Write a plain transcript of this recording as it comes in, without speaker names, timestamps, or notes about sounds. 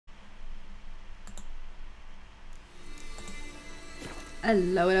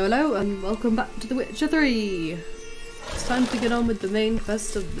Hello, hello, hello, and welcome back to The Witcher 3! It's time to get on with the main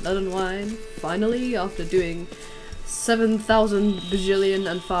quest of Blood and Wine, finally, after doing 7,000 bajillion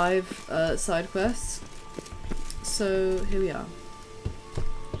and 5 side quests. So, here we are.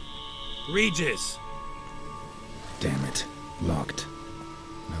 Regis! Damn it. Locked.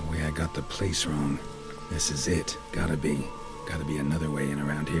 No way I got the place wrong. This is it. Gotta be. Gotta be another way in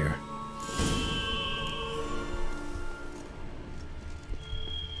around here.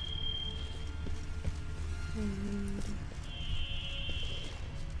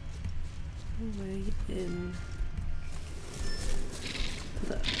 Way in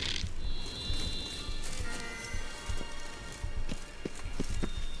there.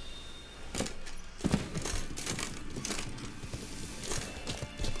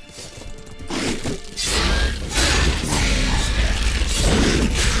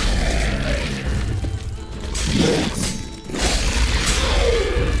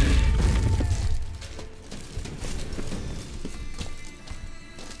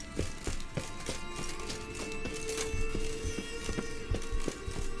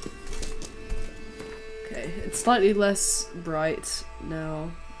 It's slightly less bright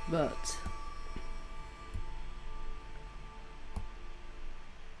now, but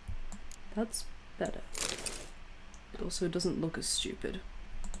that's better. It also doesn't look as stupid.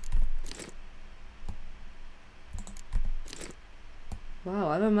 Wow,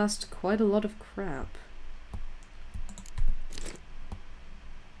 I've amassed quite a lot of crap.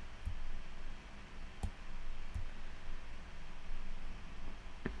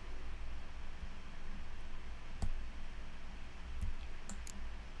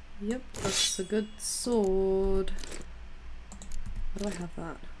 Yep, that's a good sword. Why do I have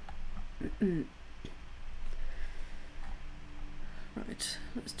that? Right,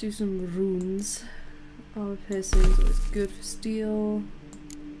 let's do some runes. Armor piercing is always good for steel.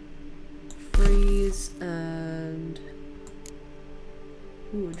 Freeze and...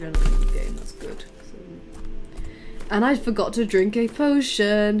 ooh, adrenaline gain, that's good. And I forgot to drink a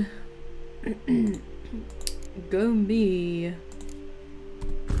potion! Go me!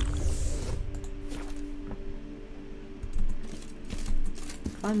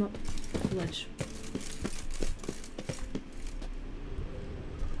 Climb up the ledge.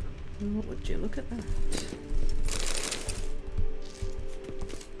 What would you look at that?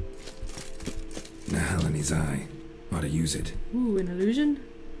 Nahalani's eye. Ought to use it. Ooh, an illusion?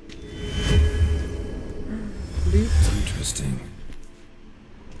 Loot. Interesting.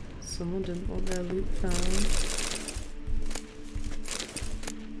 Someone didn't want their loot found.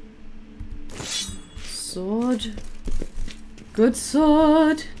 Sword. Good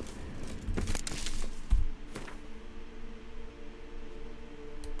sword!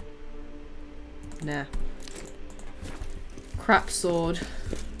 Nah. Crap sword.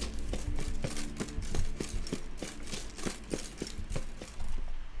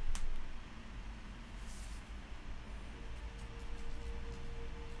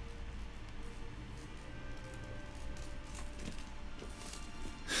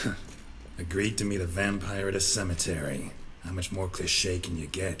 Agreed to meet a vampire at a cemetery. How much more cliché can you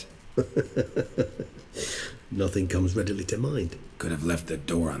get? Nothing comes readily to mind. Could have left the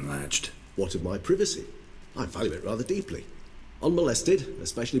door unlatched. What of my privacy? I value it rather deeply. Unmolested,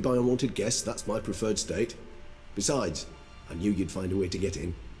 especially by unwanted guests, that's my preferred state. Besides, I knew you'd find a way to get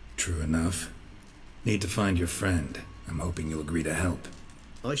in. True enough. Need to find your friend. I'm hoping you'll agree to help.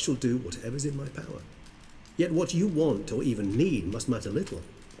 I shall do whatever's in my power. Yet what you want or even need must matter little.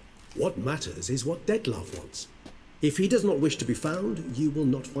 What matters is what Dettlaff wants. If he does not wish to be found, you will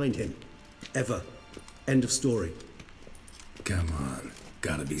not find him. Ever. End of story. Come on.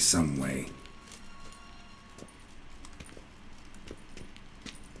 Gotta be some way.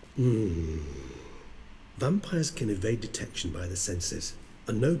 Vampires can evade detection by the senses,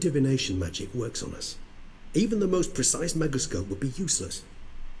 and no divination magic works on us. Even the most precise megoscope would be useless.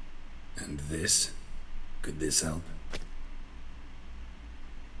 And this? Could this help?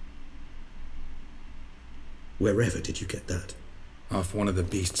 Wherever did you get that? Off one of the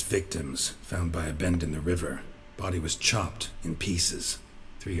beast's victims, found by a bend in the river. Body was chopped in pieces.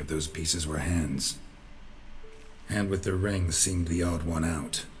 3 of those pieces were hands. Hand with the ring seemed the odd one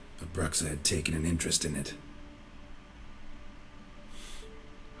out. Abruxa had taken an interest in it.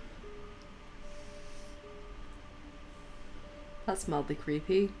 That's mildly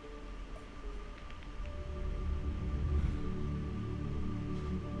creepy.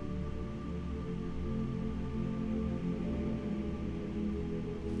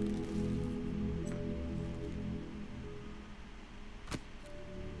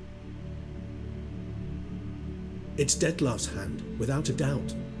 It's Dettlaff's hand, without a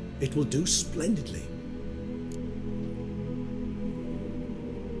doubt. It will do splendidly.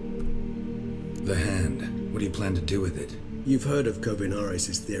 The hand. What do you plan to do with it? You've heard of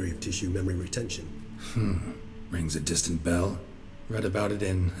Kovinaris' theory of tissue memory retention. Rings a distant bell. Read about it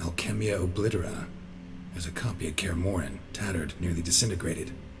in Alchemia Oblitera. There's a copy at Kaer Morhen, tattered, nearly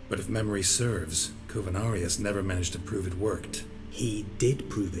disintegrated. But if memory serves, Kovinaris never managed to prove it worked. He did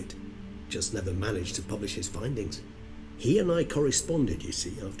prove it, just never managed to publish his findings. He and I corresponded, you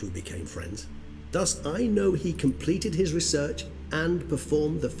see, after we became friends. Thus, I know he completed his research and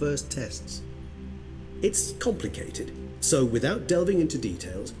performed the first tests. It's complicated, so without delving into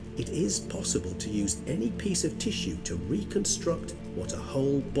details, it is possible to use any piece of tissue to reconstruct what a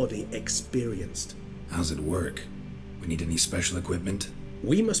whole body experienced. How's it work? We need any special equipment?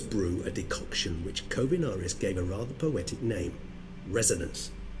 We must brew a decoction which Kovinaris gave a rather poetic name, resonance.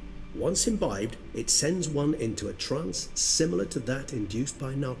 Once imbibed, it sends one into a trance similar to that induced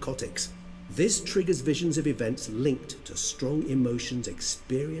by narcotics. This triggers visions of events linked to strong emotions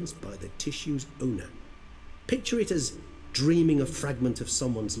experienced by the tissue's owner. Picture it as dreaming a fragment of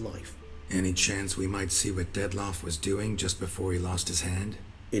someone's life. Any chance we might see what Dettlaff was doing just before he lost his hand?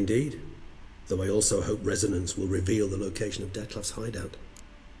 Indeed. Though I also hope resonance will reveal the location of Dettlaff's hideout.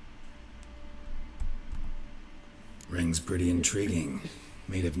 Ring's pretty intriguing.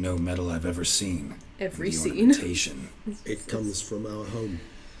 Made of no metal I've ever seen. Every The scene. ornamentation. It comes from our home,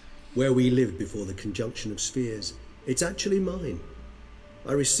 where we lived before the conjunction of spheres. It's actually mine.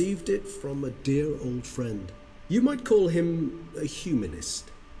 I received it from a dear old friend. You might call him a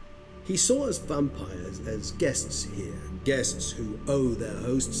humanist. He saw us vampires as guests here, guests who owe their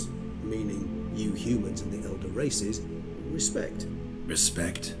hosts, meaning you humans and the elder races, respect.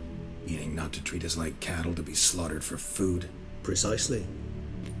 Respect? Meaning not to treat us like cattle to be slaughtered for food? Precisely.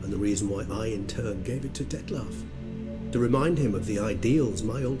 And the reason why I in turn gave it to Dettlaff. To remind him of the ideals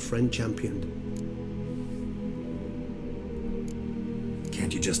my old friend championed.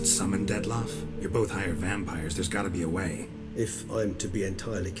 Can't you just summon Dettlaff? You're both higher vampires, there's gotta be a way. If I'm to be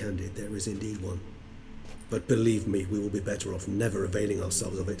entirely candid, there is indeed one. But believe me, we will be better off never availing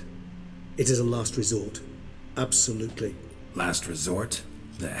ourselves of it. It is a last resort. Absolutely. Last resort?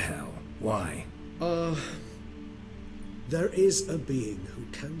 The hell? Why? There is a being who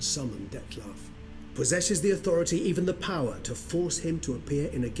can summon Dettlaff. Possesses the authority, even the power, to force him to appear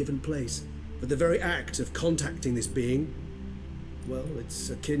in a given place. But the very act of contacting this being, well, it's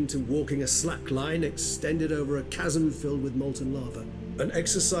akin to walking a slack line extended over a chasm filled with molten lava. An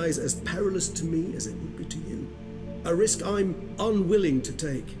exercise as perilous to me as it would be to you. A risk I'm unwilling to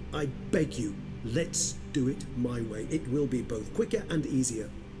take. I beg you, let's do it my way. It will be both quicker and easier.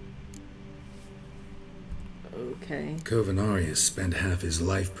 Okay. Kovinaris spent half his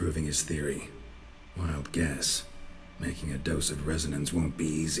life proving his theory. Wild guess. Making a dose of resonance won't be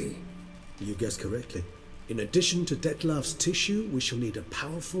easy. You guessed correctly. In addition to Dettlaff's tissue, we shall need a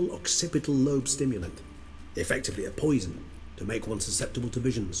powerful occipital lobe stimulant. Effectively a poison, to make one susceptible to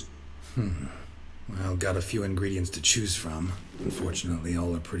visions. Well, got a few ingredients to choose from. Unfortunately,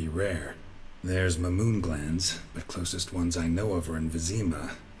 all are pretty rare. There's Mamoon glands, but closest ones I know of are in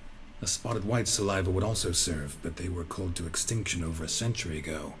Vizima. A spotted white saliva would also serve, but they were cold to extinction over a century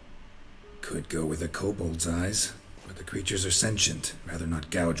ago. Could go with a kobold's eyes, but the creatures are sentient. Rather not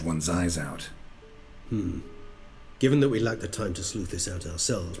gouge one's eyes out. Given that we lack the time to sleuth this out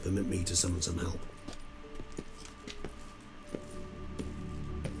ourselves, permit me to summon some help.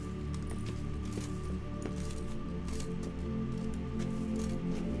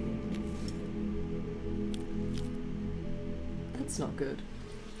 That's not good.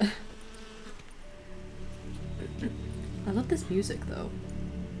 I love this music though.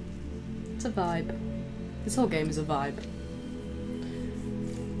 It's a vibe. This whole game is a vibe.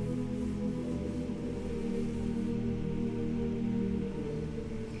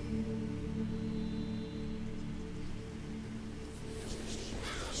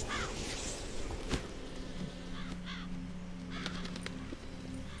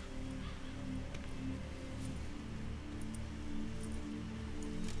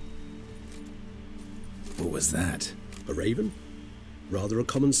 What was that? A raven? Rather a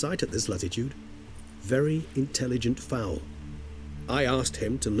common sight at this latitude. Very intelligent fowl. I asked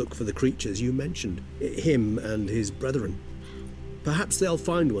him to look for the creatures you mentioned, him and his brethren. Perhaps they'll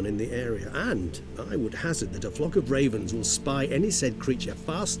find one in the area, and I would hazard that a flock of ravens will spy any said creature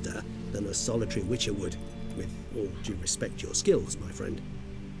faster than a solitary witcher would, with all due respect to your skills, my friend.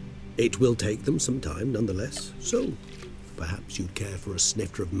 It will take them some time, nonetheless, so perhaps you'd care for a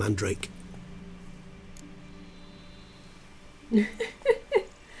snifter of mandrake.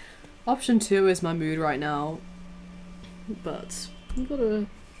 Option 2 is my mood right now. but I've gotta...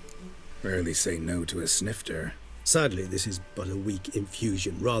 Rarely say no to a snifter. Sadly, this is but a weak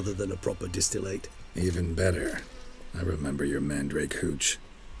infusion rather than a proper distillate. Even better. I remember your mandrake hooch.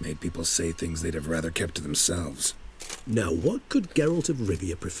 Made people say things they'd have rather kept to themselves. Now, what could Geralt of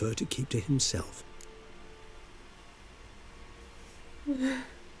Rivia prefer to keep to himself?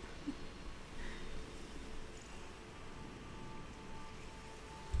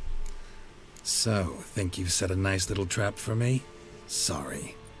 So, think you've set a nice little trap for me?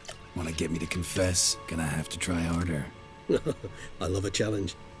 Sorry. Want to get me to confess? Gonna have to try harder. I love a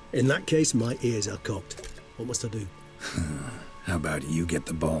challenge. In that case, my ears are cocked. What must I do? How about you get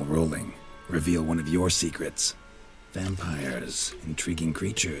the ball rolling? Reveal one of your secrets. Vampires, intriguing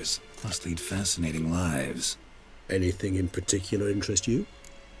creatures, must lead fascinating lives. Anything in particular interest you?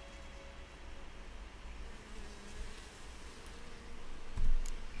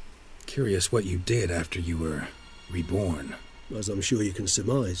 Curious what you did after you were reborn. As I'm sure you can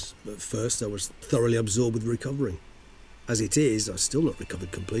surmise, at first I was thoroughly absorbed with recovering. As it is, I've still not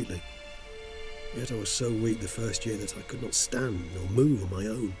recovered completely. Yet I was so weak the first year that I could not stand nor move on my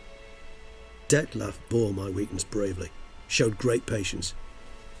own. Dettlaff bore my weakness bravely, showed great patience.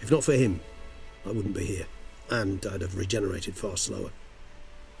 If not for him, I wouldn't be here, and I'd have regenerated far slower.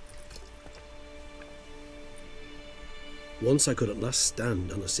 Once I could at last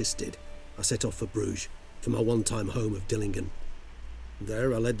stand unassisted, I set off for Bruges, for my one-time home of Dillingen.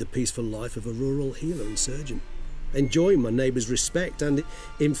 There I led the peaceful life of a rural healer and surgeon, enjoying my neighbours' respect and,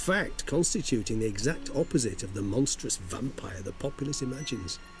 in fact, constituting the exact opposite of the monstrous vampire the populace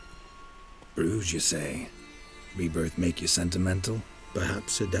imagines. Bruges, you say? Rebirth make you sentimental?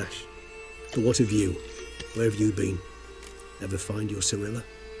 Perhaps a dash. But what of you? Where have you been? Ever find your Cirilla?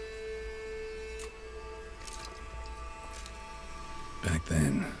 Back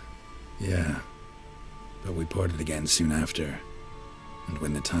then, yeah. But we parted again soon after. And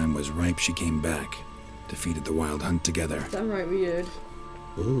when the time was ripe, she came back. Defeated the Wild Hunt together. Damn right we did.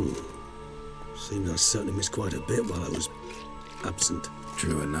 Ooh. Seems I certainly missed quite a bit while I was absent.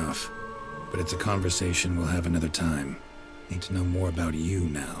 True enough. But it's a conversation we'll have another time. Need to know more about you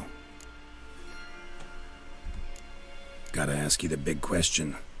now. Gotta ask you the big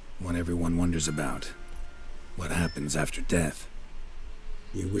question. One everyone wonders about. What happens after death?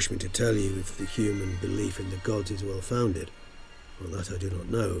 You wish me to tell you if the human belief in the gods is well founded? Well, that I do not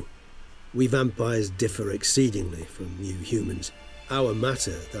know. We vampires differ exceedingly from you humans. Our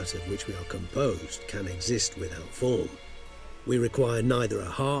matter, that of which we are composed, can exist without form. We require neither a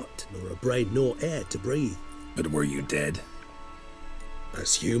heart, nor a brain, nor air to breathe. But were you dead?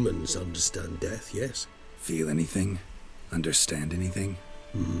 As humans understand death, yes. Feel anything? Understand anything?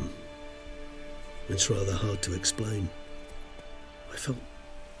 It's rather hard to explain. I felt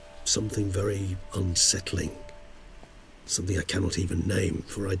something very unsettling. Something I cannot even name,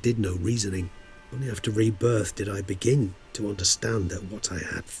 for I did no reasoning. Only after rebirth did I begin to understand that what I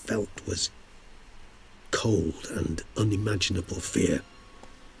had felt was cold and unimaginable fear.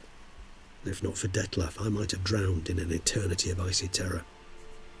 If not for Dettlaff, I might have drowned in an eternity of icy terror.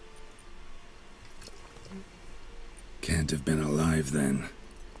 Can't have been alive then.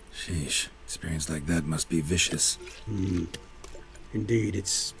 Sheesh, experience like that must be vicious. Indeed,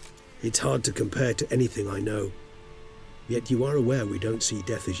 it's hard to compare to anything I know. Yet you are aware we don't see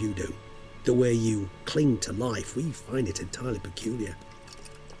death as you do. The way you cling to life, we find it entirely peculiar.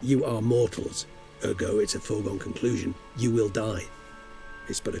 You are mortals, ergo it's a foregone conclusion. You will die.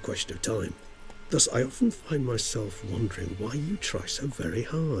 It's but a question of time. Thus, I often find myself wondering why you try so very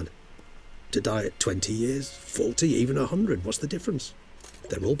hard. To die at 20 years, 40, even 100, what's the difference?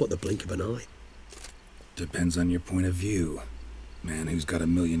 They're all but the blink of an eye. Depends on your point of view. Man who's got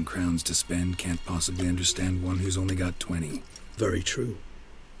 1,000,000 crowns to spend can't possibly understand one who's only got 20. Very true.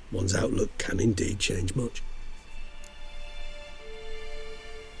 One's outlook can indeed change much.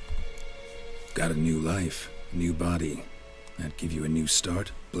 Got a new life, new body. That give you a new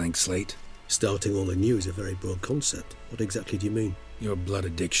start, blank slate? Starting all anew is a very broad concept. What exactly do you mean? Your blood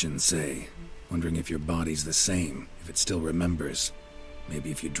addiction, say. Wondering if your body's the same, if it still remembers. Maybe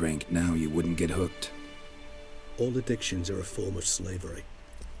if you drank now, you wouldn't get hooked. All addictions are a form of slavery.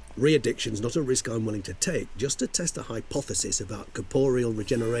 Re-addiction's not a risk I'm willing to take, just to test a hypothesis about corporeal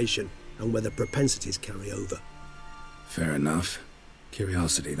regeneration and whether propensities carry over. Fair enough.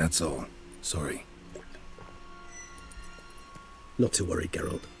 Curiosity, that's all. Sorry. Not to worry,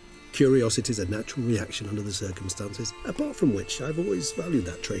 Geralt. Curiosity is a natural reaction under the circumstances, apart from which I've always valued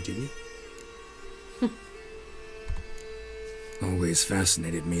that trait in you. Always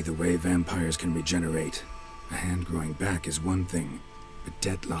fascinated me the way vampires can regenerate. A hand growing back is one thing, but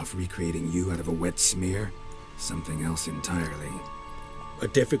Dettlaff recreating you out of a wet smear? Something else entirely. A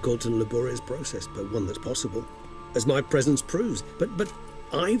difficult and laborious process, but one that's possible, as my presence proves. But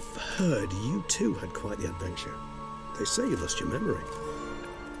I've heard you too had quite the adventure. They say you lost your memory.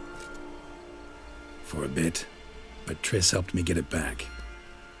 For a bit, but Triss helped me get it back.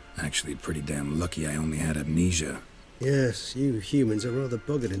 Actually, pretty damn lucky I only had amnesia. Yes, you humans are rather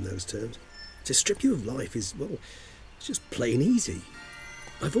buggered in those terms. To strip you of life is, well, it's just plain easy.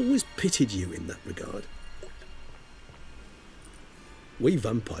 I've always pitied you in that regard. We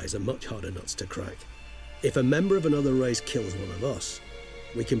vampires are much harder nuts to crack. If a member of another race kills one of us,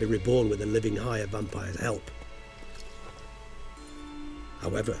 we can be reborn with a living higher vampire's help.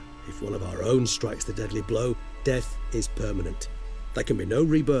 However, if one of our own strikes the deadly blow, death is permanent. There can be no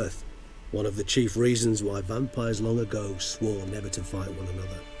rebirth. One of the chief reasons why vampires long ago swore never to fight one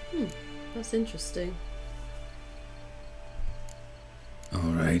another. That's interesting. All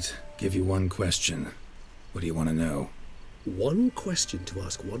right, give you one question. What do you want to know? One question to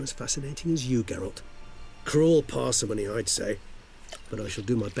ask one as fascinating as you, Geralt. Cruel parsimony, I'd say, but I shall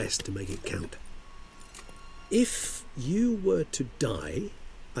do my best to make it count. If you were to die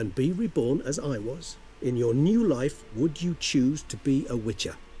and be reborn as I was, in your new life, would you choose to be a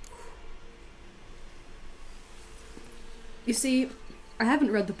Witcher? You see, I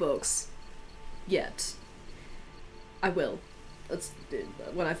haven't read the books yet. I will. That's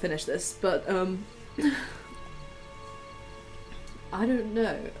when I finish this, but I don't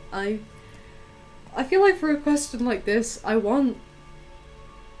know. I feel like for a question like this, I want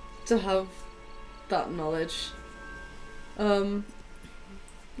to have that knowledge.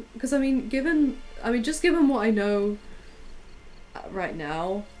 Because just given what I know right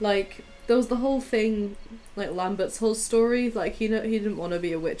now, like there was the whole thing, like Lambert's whole story. Like he didn't want to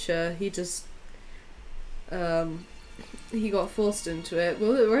be a Witcher. He just he got forced into it.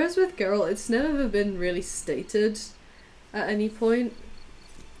 Well, whereas with Geralt, it's never been really stated at any point.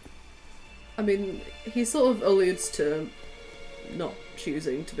 I mean, he sort of alludes to not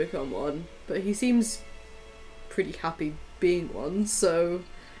choosing to become one, but he seems pretty happy being one, so,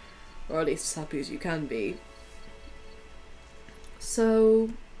 or at least as happy as you can be. So,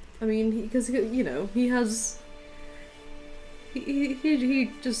 I mean, because you know, he has,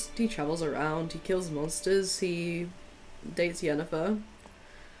 he travels around, he kills monsters, he dates Yennefer.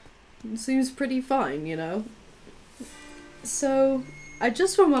 Seems pretty fine, you know. So,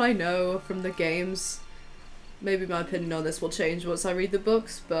 from what I know from the games, maybe my opinion on this will change once I read the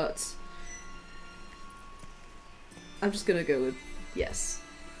books, but I'm just gonna go with yes.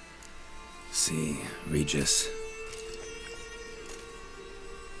 See, Regis.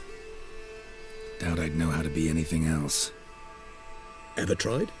 Doubt I'd know how to be anything else. Ever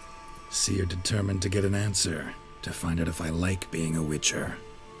tried? See, you're determined to get an answer, to find out if I like being a Witcher.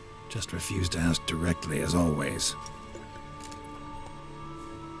 Just refuse to ask directly, as always.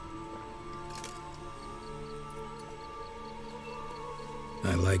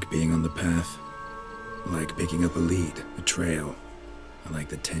 I like being on the path. I like picking up a lead, a trail. I like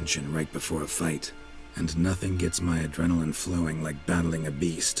the tension right before a fight. And nothing gets my adrenaline flowing like battling a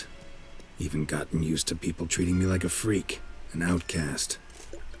beast. Even gotten used to people treating me like a freak, an outcast.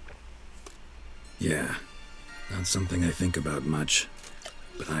 Yeah, not something I think about much,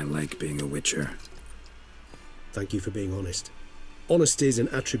 but I like being a Witcher. Thank you for being honest. Honesty is an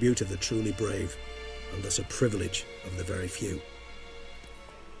attribute of the truly brave, and thus a privilege of the very few.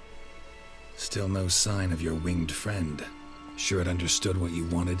 Still no sign of your winged friend. Sure it understood what you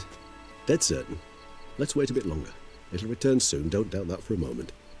wanted? Dead certain. Let's wait a bit longer. It'll return soon, don't doubt that for a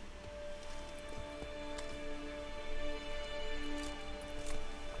moment.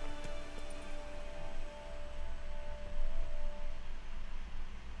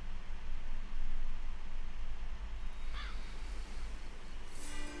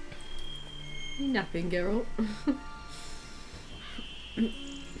 Napping, Geralt.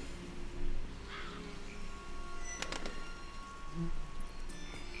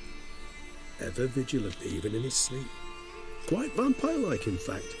 Ever vigilant, even in his sleep. Quite vampire-like, in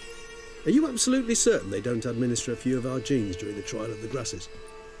fact. Are you absolutely certain they don't administer a few of our genes during the trial of the grasses?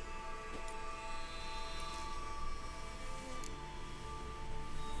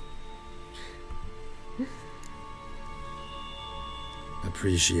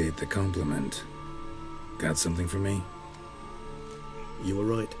 Appreciate the compliment. Got something for me? You were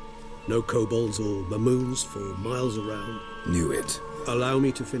right. No kobolds or mamoons for miles around. Knew it. Allow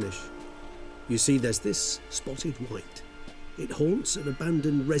me to finish. You see, there's this spotted white. It haunts an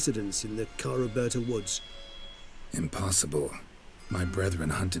abandoned residence in the Caraberta woods. Impossible. My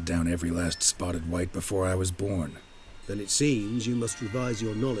brethren hunted down every last spotted white before I was born. Then it seems you must revise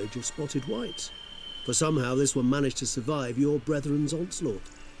your knowledge of spotted whites. for somehow this one managed to survive your brethren's onslaught.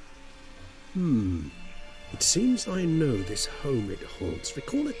 It seems I know this home it haunts.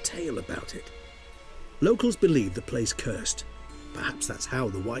 Recall a tale about it. Locals believe the place cursed. Perhaps that's how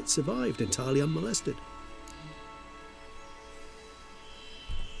the Whites survived entirely unmolested.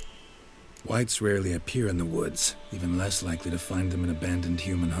 Whites rarely appear in the woods, even less likely to find them in abandoned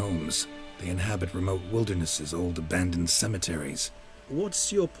human homes. They inhabit remote wildernesses, old abandoned cemeteries.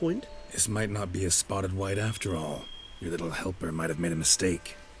 What's your point? This might not be a spotted white after all. Your little helper might have made a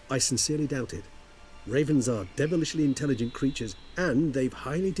mistake. I sincerely doubt it. Ravens are devilishly intelligent creatures, and they've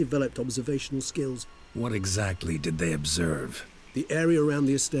highly developed observational skills. What exactly did they observe? The area around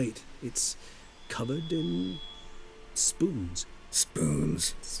the estate, it's covered in spoons.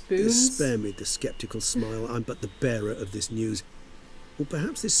 Spoons? Spoons? Spare me the sceptical smile. I'm but the bearer of this news. Or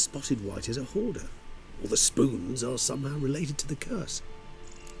perhaps this spotted white is a hoarder. Or the spoons are somehow related to the curse.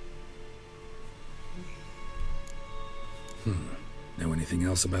 Know anything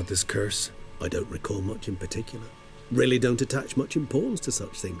else about this curse? I don't recall much in particular. Really don't attach much importance to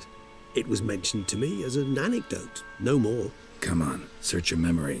such things. It was mentioned to me as an anecdote, no more. Come on, search your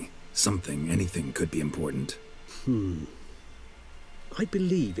memory. Something, anything could be important. I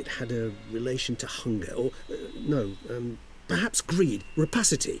believe it had a relation to hunger, or, perhaps greed,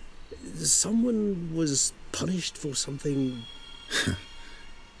 rapacity. Someone was punished for something...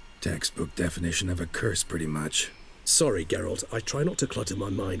 Textbook definition of a curse, pretty much. Sorry, Geralt, I try not to clutter my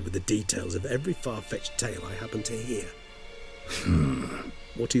mind with the details of every far-fetched tale I happen to hear.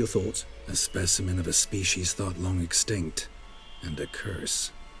 What are your thoughts? A specimen of a species thought long extinct, and a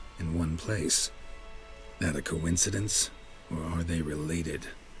curse, in one place. That a coincidence, or are they related?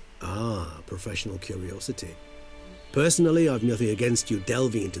 Ah, professional curiosity. Personally, I've nothing against you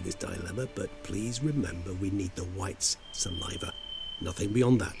delving into this dilemma, but please remember we need the White's saliva. Nothing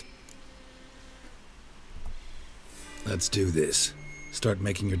beyond that. Let's do this. Start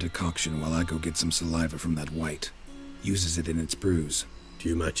making your decoction while I go get some saliva from that White. Uses it in its brews. Do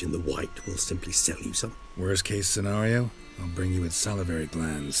you imagine the White will simply sell you some? Worst case scenario, I'll bring you its salivary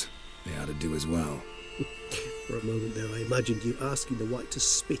glands. They ought to do as well. For a moment there I imagined you asking the White to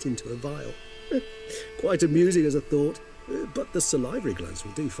spit into a vial. Quite amusing as a thought, but the salivary glands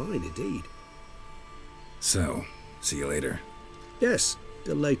will do fine indeed. So, see you later. Yes,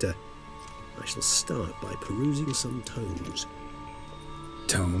 till later. I shall start by perusing some tomes.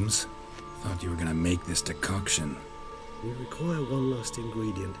 Tomes? Thought you were gonna make this decoction. We require one last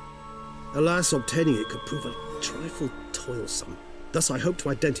ingredient. Alas, obtaining it could prove a trifle toilsome. Thus I hope to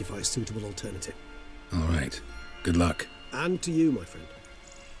identify a suitable alternative. All right. Good luck. And to you, my friend.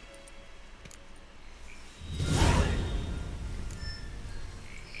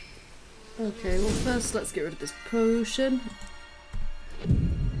 Okay, well first let's get rid of this potion.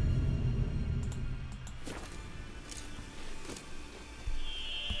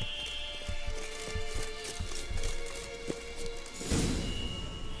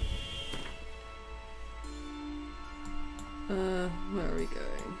 Where are we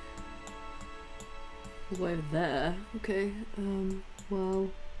going? All the way over there. Okay,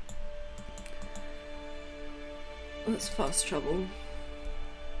 well... let's fast travel.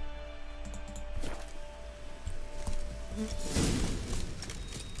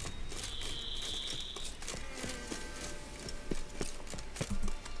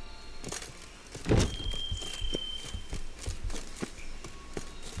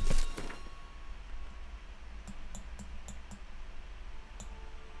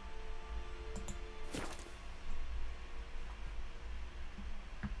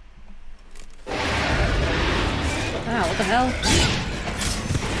 Wow, what the hell?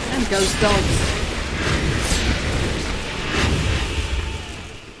 And ghost dogs.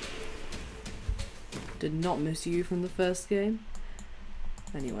 Did not miss you from the first game.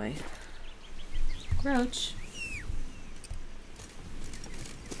 Anyway. Crouch.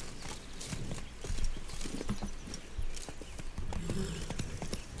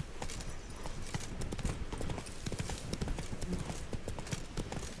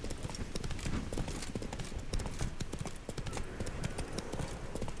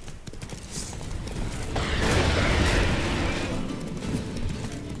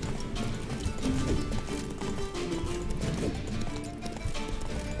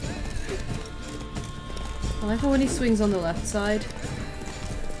 I like how when he swings on the left side.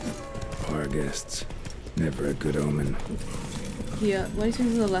 Our guests. Never a good omen. Yeah, when he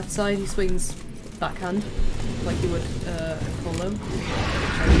swings on the left side, he swings backhand, like you would Polo.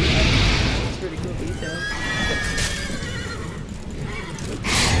 It's really cool detail.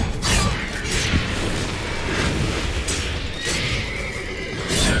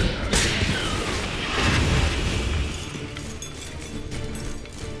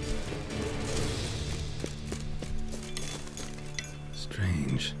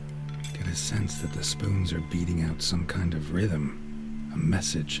 they're beating out some kind of rhythm, a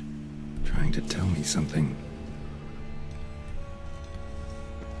message, trying to tell me something.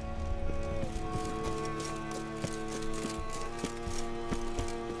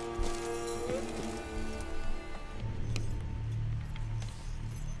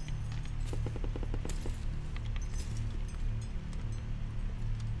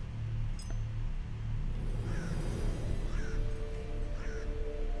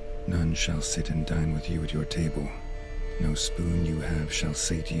 None shall sit and dine with you at your table. No spoon you have shall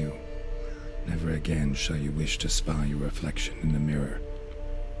sate you. Never again shall you wish to spy your reflection in the mirror.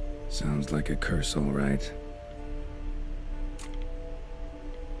 Sounds like a curse, all right.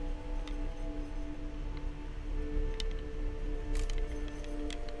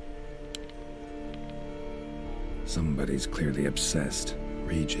 Somebody's clearly obsessed.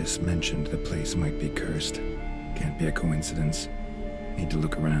 Regis mentioned the place might be cursed. Can't be a coincidence. Need to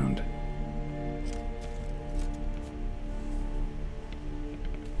look around.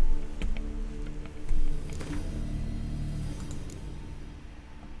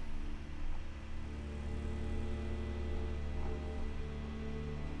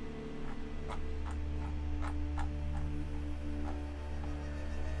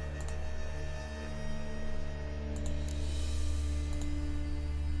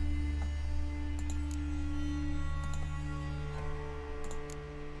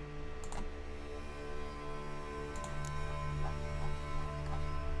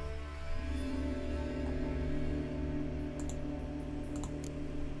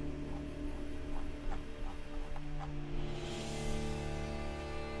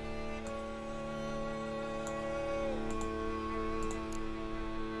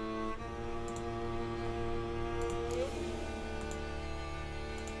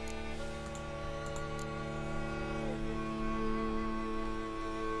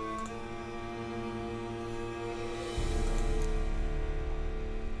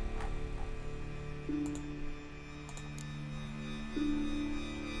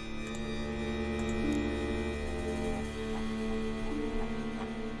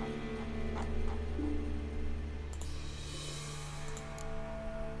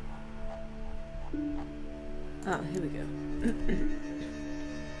 Ah, here we go.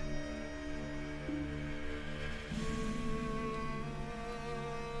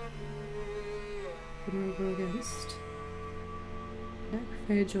 Vulnerable against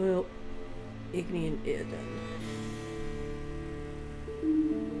necrophage oil, Igni and Earden.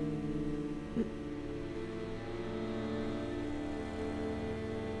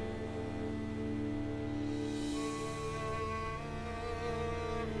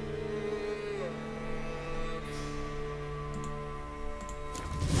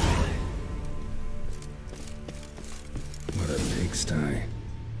 Pigsty.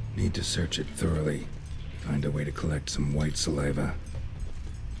 Need to search it thoroughly. Find a way to collect some white saliva.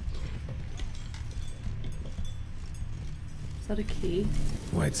 Is that a key?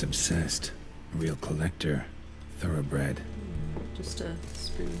 White's obsessed. A real collector. Thoroughbred. Just a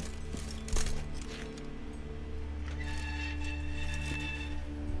spoon.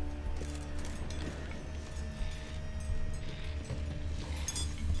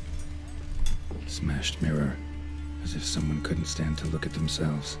 Smashed mirror. As if someone couldn't stand to look at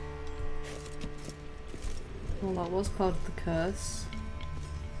themselves. Well, that was part of the curse.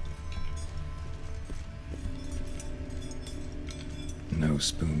 No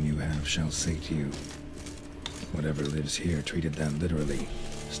spoon you have shall sate you. Whatever lives here treated that literally.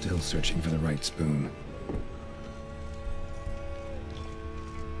 Still searching for the right spoon.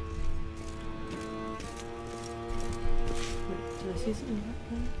 Wait, did I see something like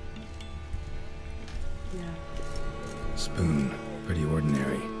that? Yeah. Spoon. Pretty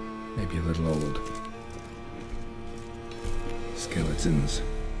ordinary. Maybe a little old. Skeletons.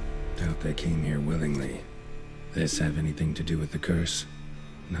 Doubt they came here willingly. This have anything to do with the curse?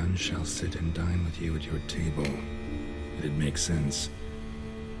 None shall sit and dine with you at your table. It'd make sense.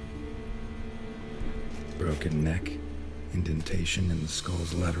 Broken neck. Indentation in the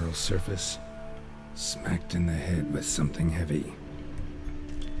skull's lateral surface. Smacked in the head with something heavy.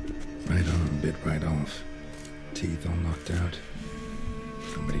 Right arm bit right off. Teeth all knocked out.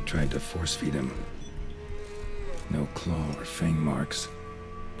 Somebody tried to force feed him. No claw or fang marks.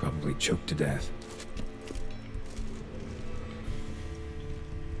 Probably choked to death.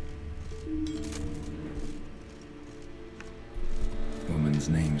 Woman's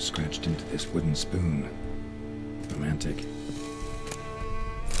name scratched into this wooden spoon. Romantic.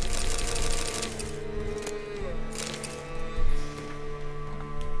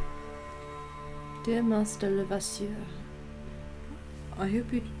 Dear Master Levasseur,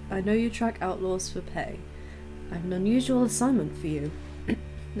 I know you track outlaws for pay. I have an unusual assignment for you.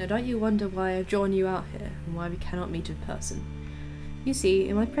 Now don't you wonder why I've drawn you out here, and why we cannot meet in person? You see,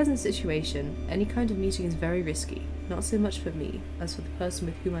 in my present situation, any kind of meeting is very risky, not so much for me, as for the person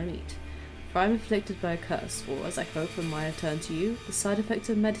with whom I meet. For I am afflicted by a curse, or, as I hope when I turn to you, the side effect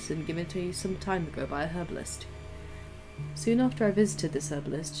of medicine given to you some time ago by a herbalist. Soon after I visited this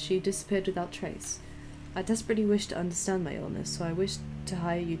herbalist, she disappeared without trace. I desperately wished to understand my illness, so I wished to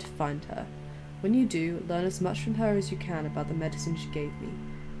hire you to find her. When you do, learn as much from her as you can about the medicine she gave me.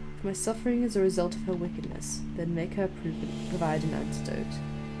 If my suffering is a result of her wickedness, then make her provide an antidote.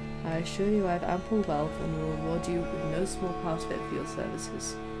 I assure you I have ample wealth and will reward you with no small part of it for your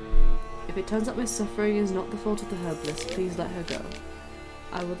services. If it turns out my suffering is not the fault of the herbalist, please let her go.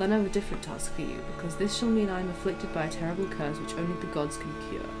 I will then have a different task for you, because this shall mean I am afflicted by a terrible curse which only the gods can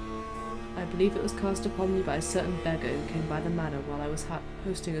cure. I believe it was cast upon me by a certain beggar who came by the manor while I was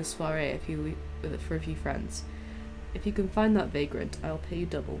hosting a soiree for a few friends. If you can find that vagrant, I'll pay you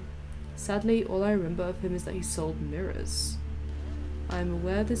double. Sadly, all I remember of him is that he sold mirrors. I am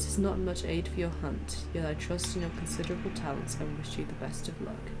aware this is not much aid for your hunt, yet I trust in your considerable talents and wish you the best of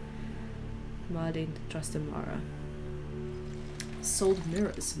luck. Marlene Trastamara. Sold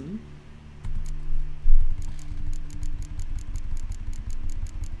mirrors,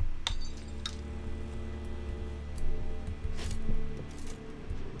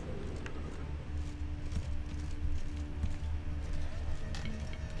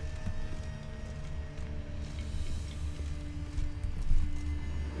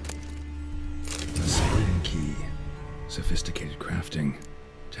 Sophisticated crafting.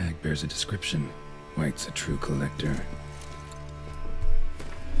 Tag bears a description. White's a true collector.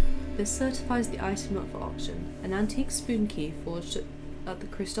 This certifies the item up for auction. An antique spoon key forged at the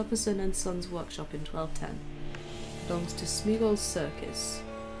Christopherson and Sons workshop in 1210. Belongs to Smeagol's Circus.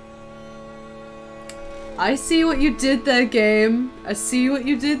 I see what you did there, game. I see what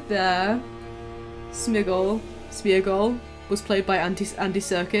you did there. Smeagol was played by Andy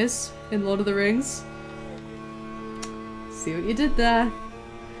Serkis in Lord of the Rings. See what you did there.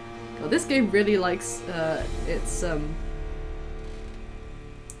 God, this game really likes its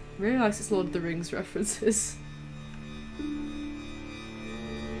Lord of the Rings references.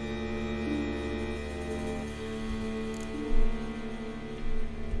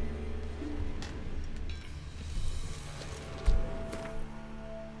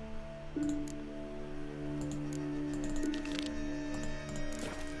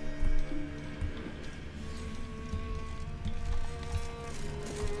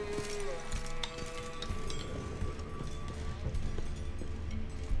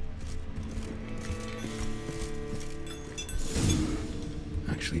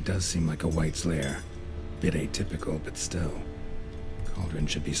 Does seem like a White's lair. Bit atypical, but still. Cauldron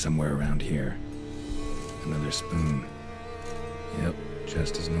should be somewhere around here. Another spoon. Yep,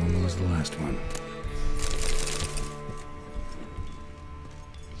 just as normal as the last one.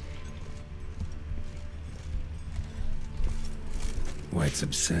 White's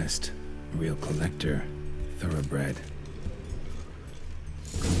obsessed. Real collector. Thoroughbred.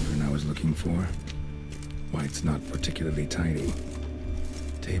 Cauldron I was looking for. White's not particularly tidy.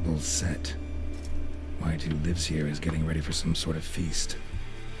 Table's set. White who lives here is getting ready for some sort of feast.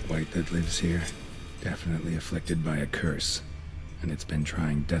 White that lives here, definitely afflicted by a curse, and it's been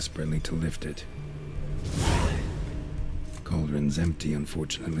trying desperately to lift it. Cauldron's empty,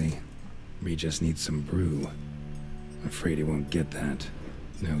 unfortunately. Regis needs some brew. Afraid he won't get that.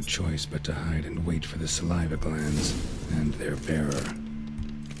 No choice but to hide and wait for the saliva glands and their bearer.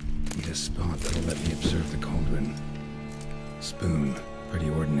 Need a spot that'll let me observe the cauldron. Spoon. Pretty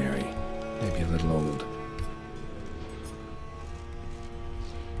ordinary, maybe a little old.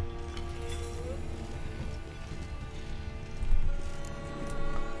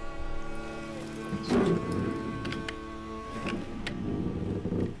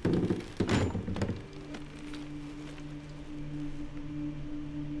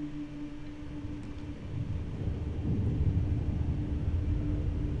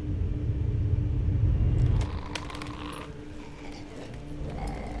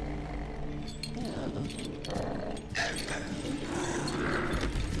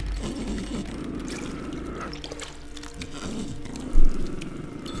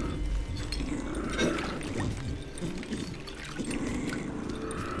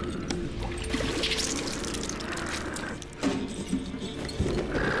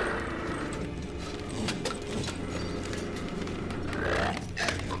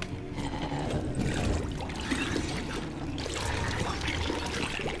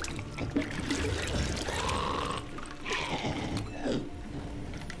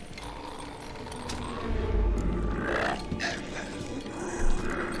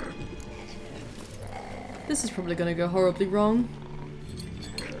 This is probably gonna go horribly wrong.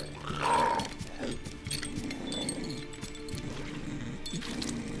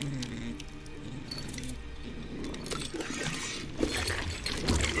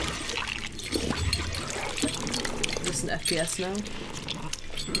 Is this an FPS now?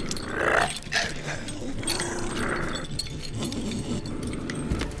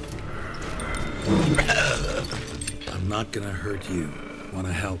 I'm not gonna hurt you.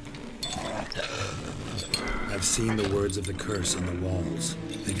 Wanna help? I've seen the words of the curse on the walls.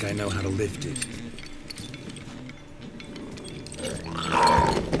 Think I know how to lift it.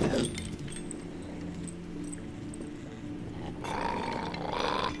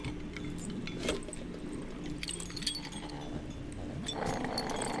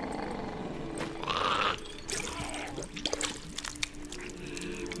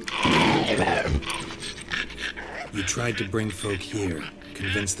 You tried to bring folk here,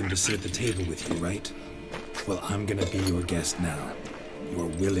 convince them to sit at the table with you, right? Well, I'm gonna be your guest now. Your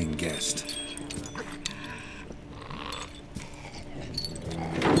willing guest.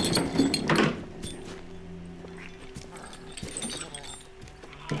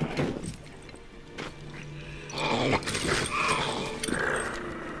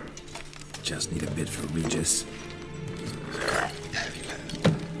 Just need a bit for Regis.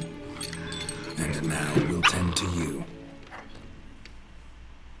 And now we'll tend to you.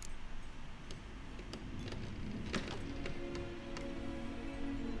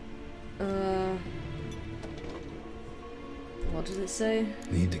 What does it say?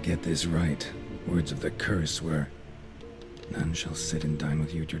 Need to get this right. Words of the curse were, none shall sit and dine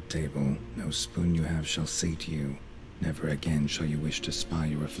with you at your table. No spoon you have shall sate you. Never again shall you wish to spy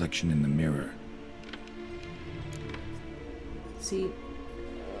your reflection in the mirror. See,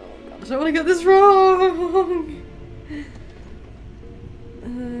 oh God, I don't want to get this wrong.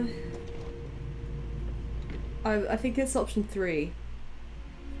 I think it's option 3.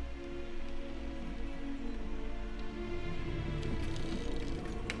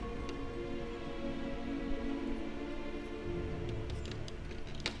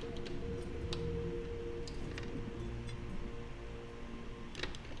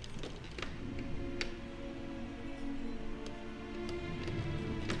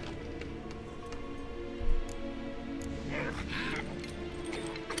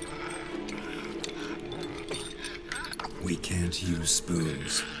 We can't use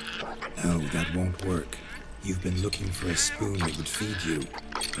spoons. No, that won't work. You've been looking for a spoon that would feed you,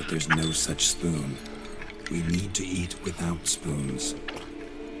 but there's no such spoon. We need to eat without spoons.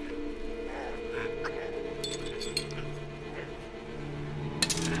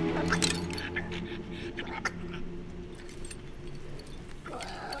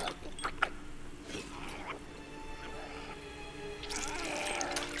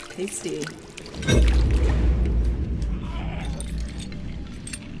 Tasty.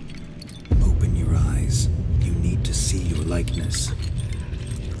 Open your eyes. You need to see your likeness.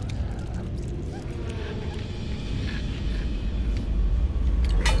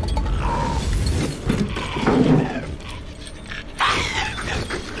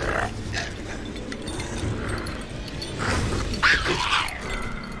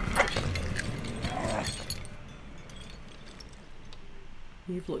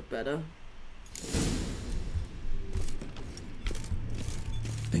 You've looked better.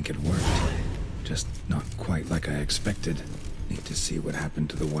 Think it worked. Just not quite like I expected. Need to see what happened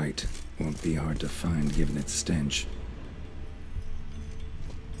to the white. Won't be hard to find given its stench.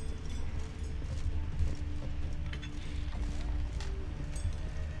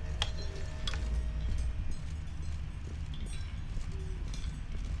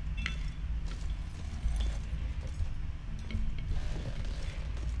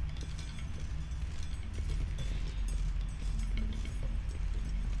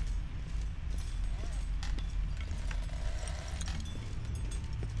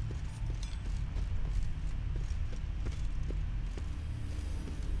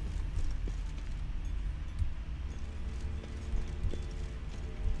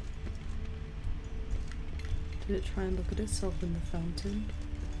 Did it try and look at itself in the fountain?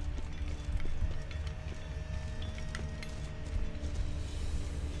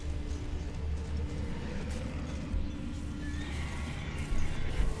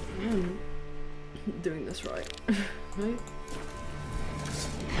 I'm doing this right, right?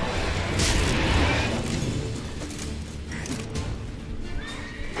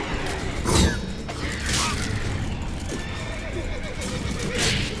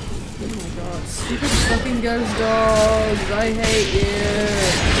 Stupid fucking ghost dogs, I hate you.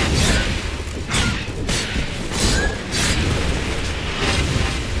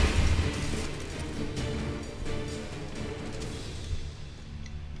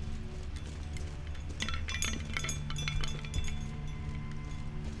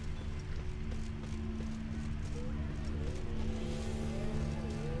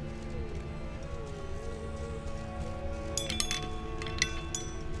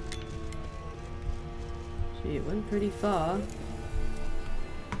 It went pretty far.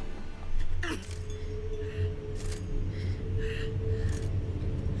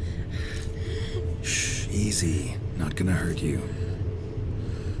 Shh, easy. Not gonna hurt you.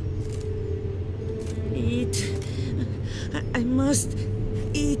 Eat. I must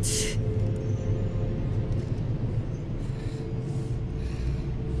eat.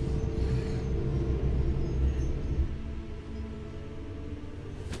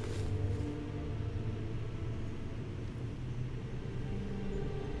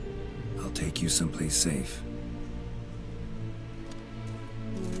 I'll take you someplace safe.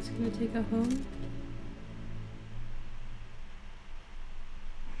 Oh, he's gonna take her home?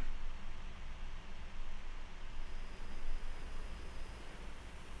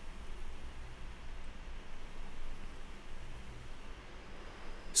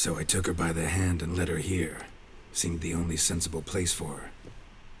 So I took her by the hand and led her here. Seemed the only sensible place for her.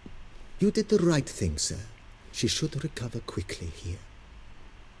 You did the right thing, sir. She should recover quickly here.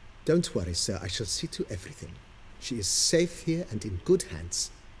 Don't worry, sir. I shall see to everything. She is safe here and in good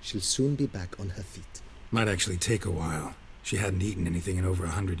hands. She'll soon be back on her feet. Might actually take a while. She hadn't eaten anything in over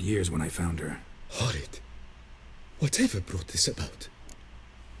 100 years when I found her. Horrid. Whatever brought this about?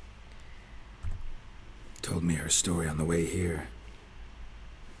 Told me her story on the way here.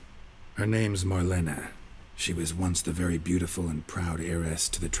 Her name's Marlena. She was once the very beautiful and proud heiress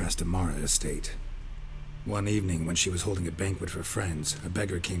to the Trastamara estate. One evening, when she was holding a banquet for friends, a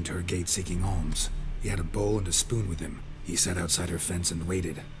beggar came to her gate seeking alms. He had a bowl and a spoon with him. He sat outside her fence and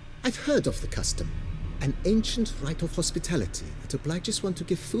waited. I've heard of the custom. An ancient rite of hospitality that obliges one to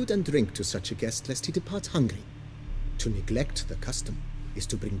give food and drink to such a guest lest he depart hungry. To neglect the custom is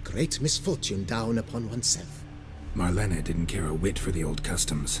to bring great misfortune down upon oneself. Marlena didn't care a whit for the old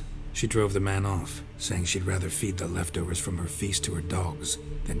customs. She drove the man off, saying she'd rather feed the leftovers from her feast to her dogs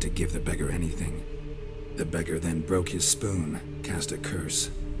than to give the beggar anything. The beggar then broke his spoon, cast a curse.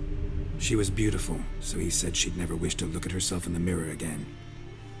 She was beautiful, so he said she'd never wish to look at herself in the mirror again.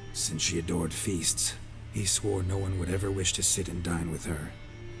 Since she adored feasts, he swore no one would ever wish to sit and dine with her.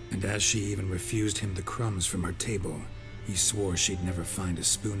 And as she even refused him the crumbs from her table, he swore she'd never find a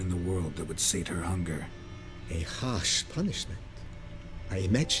spoon in the world that would sate her hunger. A harsh punishment. I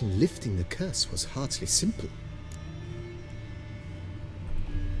imagine lifting the curse was hardly simple.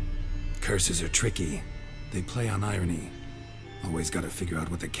 Curses are tricky. They play on irony. Always gotta figure out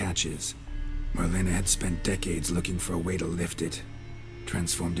what the catch is. Marlena had spent decades looking for a way to lift it.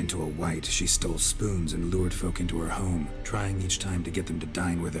 Transformed into a wight, she stole spoons and lured folk into her home, trying each time to get them to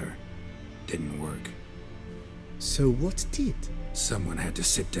dine with her. Didn't work. So what did? Someone had to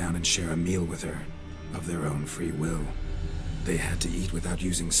sit down and share a meal with her, of their own free will. They had to eat without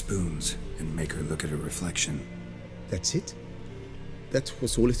using spoons, and make her look at her reflection. That's it? That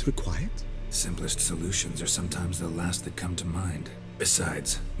was all it required? Simplest solutions are sometimes the last that come to mind.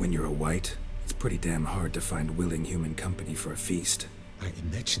 Besides, when you're a wight, it's pretty damn hard to find willing human company for a feast. I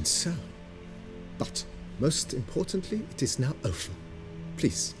imagine so. But, most importantly, it is now over.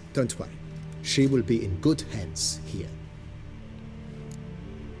 Please, don't worry. She will be in good hands here.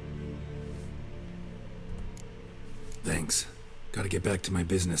 Thanks. Gotta get back to my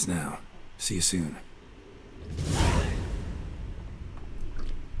business now. See you soon.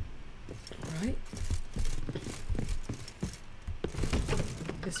 Right.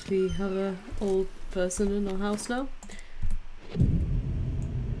 Guess we have an old person in our house now.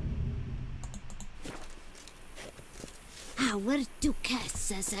 Our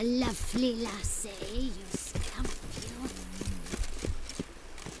Duchess, a lovely lassie, you scamp, you.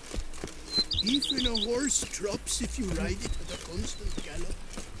 Even a horse drops if you ride it at a constant gallop.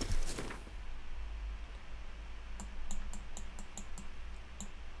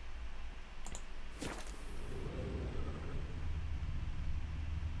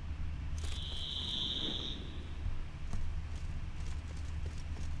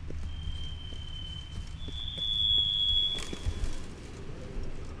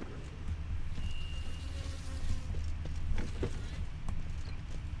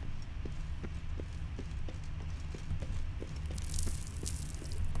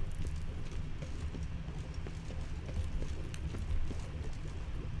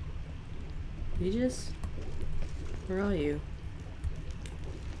 Regis? Where are you?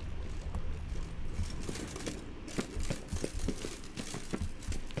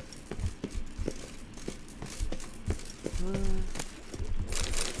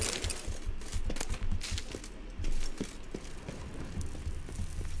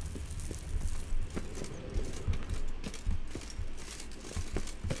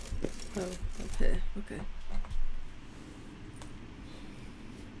 Oh, up here. Okay.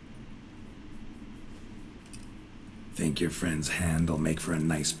 Think your friend's hand'll make for a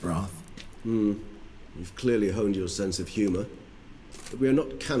nice broth? You've clearly honed your sense of humor. But we are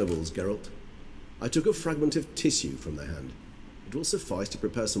not cannibals, Geralt. I took a fragment of tissue from their hand. It will suffice to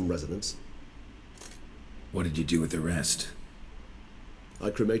prepare some resonance. What did you do with the rest?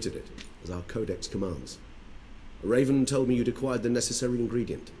 I cremated it, as our codex commands. A raven told me you'd acquired the necessary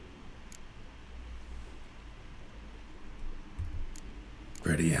ingredient.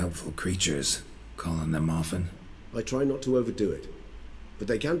 Pretty helpful creatures. Calling them often? I try not to overdo it, but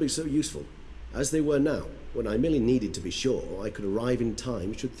they can be so useful, as they were now, when I merely needed to be sure I could arrive in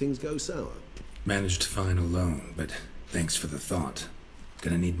time should things go sour. Managed fine alone, but thanks for the thought.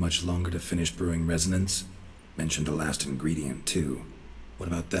 Gonna need much longer to finish brewing resonance? Mentioned the last ingredient, too. What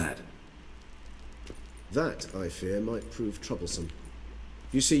about that? That, I fear, might prove troublesome.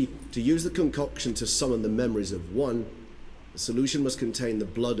 You see, to use the concoction to summon the memories of one, the solution must contain the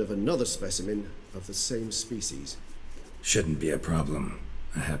blood of another specimen of the same species. Shouldn't be a problem.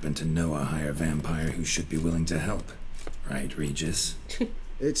 I happen to know a higher vampire who should be willing to help. Right, Regis?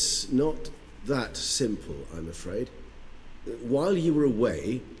 It's not that simple, I'm afraid. While you were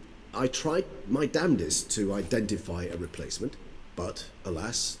away, I tried my damnedest to identify a replacement, but,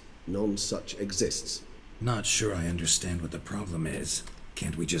 alas, none such exists. Not sure I understand what the problem is.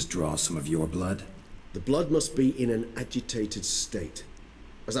 Can't we just draw some of your blood? The blood must be in an agitated state.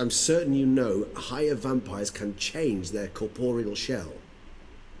 As I'm certain you know, higher vampires can change their corporeal shell.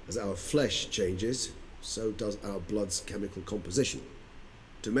 As our flesh changes, so does our blood's chemical composition.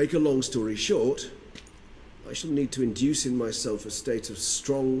 To make a long story short, I shall need to induce in myself a state of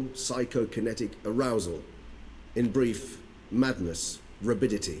strong psychokinetic arousal. In brief, madness,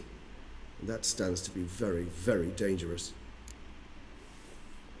 rabidity. And that stands to be very, very dangerous.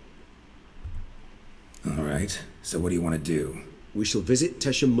 All right, so what do you want to do? We shall visit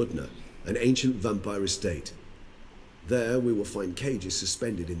Tesha Mudna, an ancient vampire estate. There we will find cages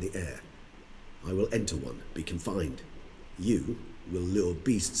suspended in the air. I will enter one, be confined. You will lure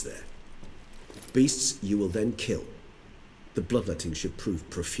beasts there. Beasts you will then kill. The bloodletting should prove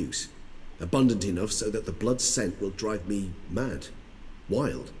profuse. Abundant enough so that the blood scent will drive me mad.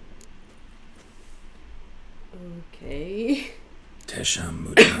 Wild. Okay. Tesham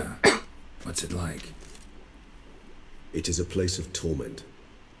Mudna. What's it like? It is a place of torment.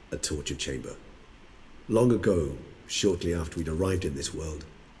 A torture chamber. Long ago, shortly after we'd arrived in this world,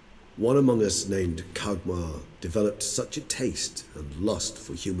 one among us named Kagmar developed such a taste and lust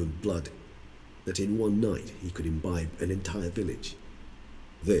for human blood that in one night he could imbibe an entire village.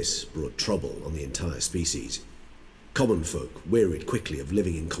 This brought trouble on the entire species. Common folk wearied quickly of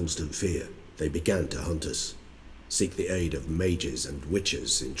living in constant fear. They began to hunt us, seek the aid of mages and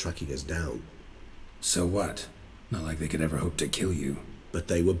witches in tracking us down. So what? Not like they could ever hope to kill you. But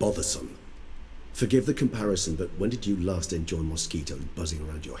they were bothersome. Forgive the comparison, but when did you last enjoy mosquitoes buzzing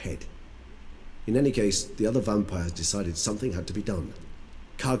around your head? In any case, the other vampires decided something had to be done.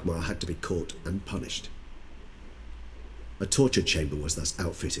 Kagmar had to be caught and punished. A torture chamber was thus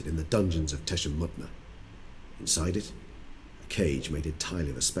outfitted in the dungeons of Tesha Mudna. Inside it, a cage made entirely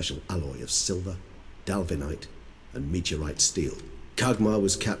of a special alloy of silver, dalvinite, and meteorite steel. Kagmar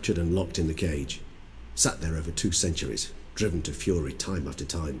was captured and locked in the cage. Sat there over 2 centuries, driven to fury time after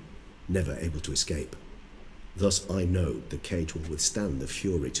time, never able to escape. Thus I know the cage will withstand the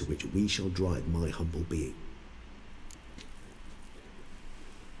fury to which we shall drive my humble being.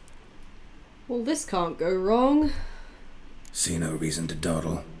 Well, this can't go wrong. See no reason to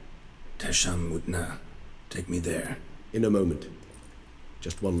dawdle. Tesham Mudna. Take me there. In a moment.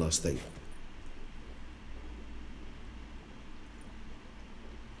 Just one last thing.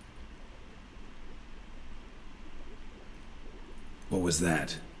 What was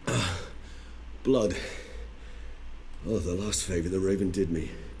that? Blood. Oh, the last favor the Raven did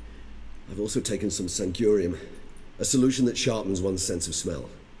me. I've also taken some Sancurium, a solution that sharpens one's sense of smell.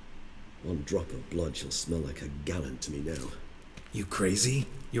 One drop of blood shall smell like a gallon to me now. You crazy?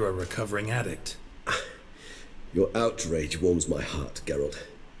 You're a recovering addict. Your outrage warms my heart, Geralt.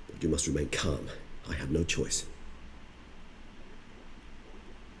 But you must remain calm. I have no choice.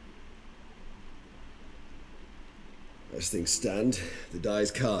 As things stand, the die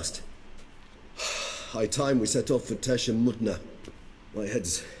is cast. High time we set off for Tesha Mudna. My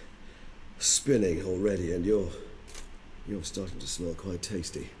head's spinning already, and you're starting to smell quite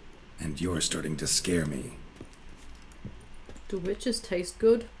tasty. And you're starting to scare me. Do witches taste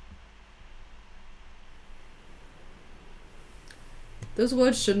good? Those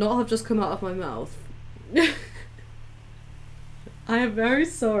words should not have just come out of my mouth. I am very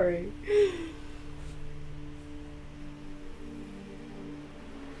sorry.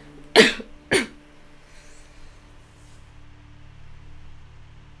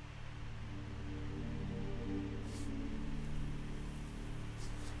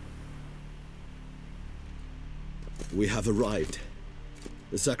 We have arrived.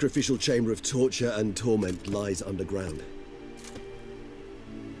 The sacrificial chamber of torture and torment lies underground.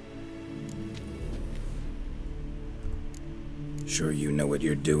 Sure you know what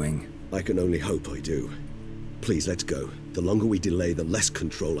you're doing? I can only hope I do. Please, let's go. The longer we delay, the less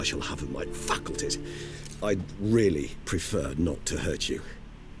control I shall have of my faculties. I'd really prefer not to hurt you.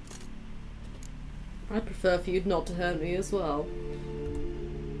 I'd prefer for you not to hurt me as well.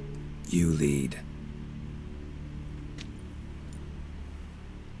 You lead.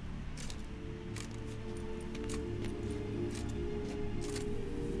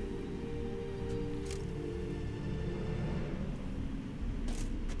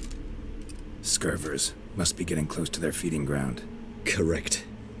 Scurvers must be getting close to their feeding ground. Correct.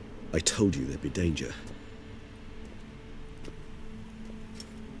 I told you there'd be danger.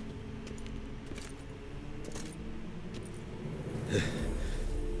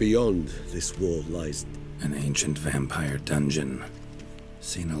 Beyond this wall lies an ancient vampire dungeon.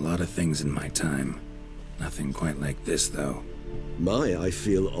 Seen a lot of things in my time. Nothing quite like this, though. I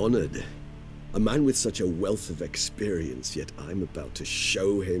feel honored. A man with such a wealth of experience, yet I'm about to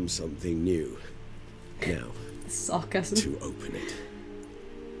show him something new. Now, sarcasm. To open it.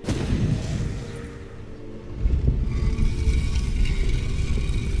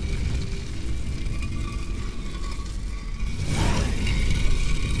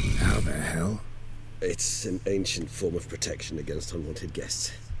 How the hell? It's an ancient form of protection against unwanted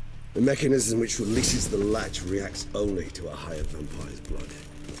guests. The mechanism which releases the latch reacts only to a higher vampire's blood.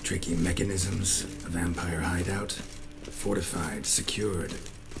 Tricky mechanisms, a vampire hideout. Fortified, secured.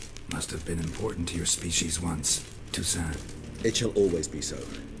 Must have been important to your species once. Toussaint. It shall always be so.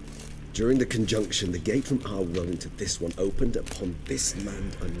 During the conjunction, the gate from our world into this one opened upon this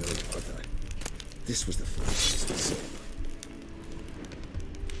land and no other. This was the first we saw.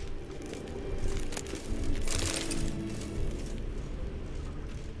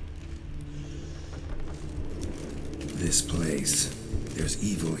 This place. There's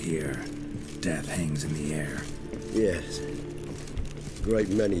evil here. Death hangs in the air. Yes. A great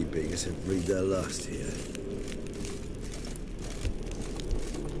many beings have breathed their last here.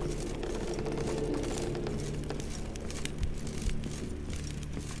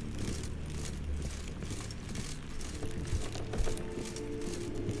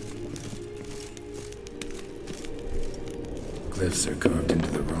 Glyphs are carved into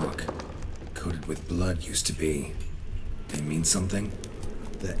the rock. Coated with blood used to be. They mean something?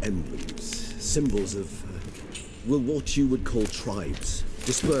 They're emblems, symbols of, well, what you would call tribes,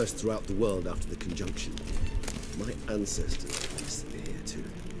 dispersed throughout the world after the conjunction. My ancestors placed them here to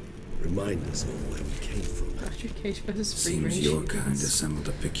remind us of where we came from. Seems your kind assembled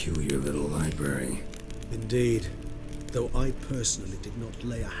a peculiar little library. Indeed, though I personally did not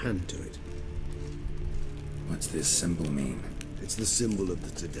lay a hand to it. What's this symbol mean? It's the symbol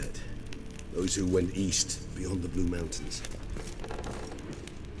of the Dead. Those who went east, beyond the Blue Mountains.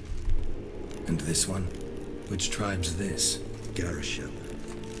 And this one? Which tribe's this? Garisham.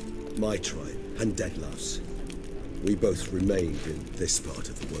 My tribe, and Dettlaff's. We both remained in this part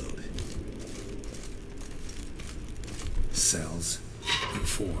of the world. Cells? Who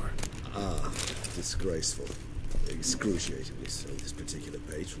for? Ah, disgraceful. Excruciatingly so, this particular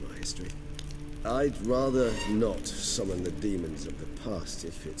page from our history. I'd rather not summon the demons of the past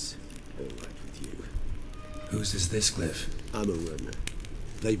if it's all right with you. Whose is this glyph? Amaran.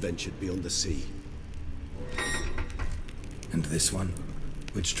 They ventured beyond the sea. And this one?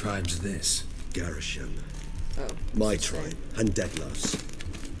 Which tribe's this? Garisham. Oh. My tribe, and Dettlaff's.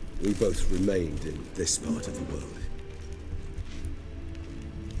 We both remained in this part of the world.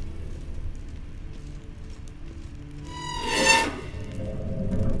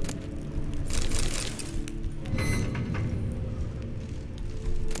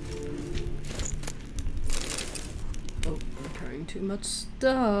 Too much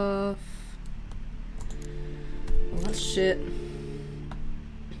stuff. Well, that's shit.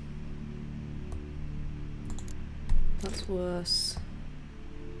 That's worse.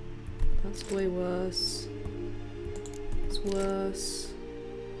 That's way worse. It's worse.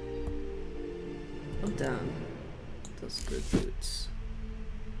 Oh damn. Those good boots.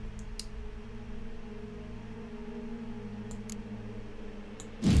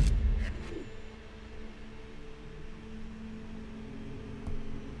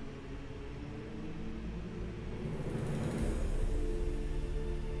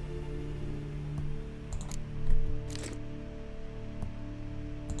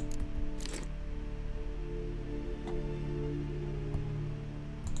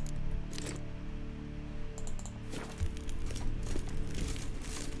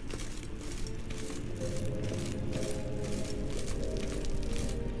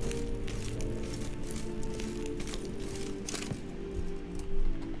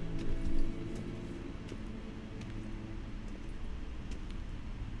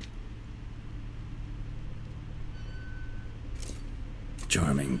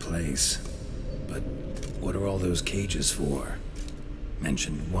 Charming place. But what are all those cages for?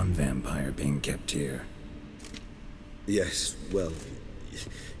 Mentioned one vampire being kept here. Yes, well,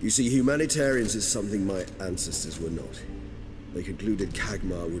 you see, humanitarians is something my ancestors were not. They concluded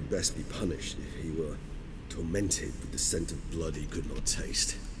Kagmar would best be punished if he were tormented with the scent of blood he could not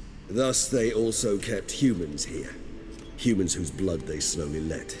taste. Thus, they also kept humans here. Humans whose blood they slowly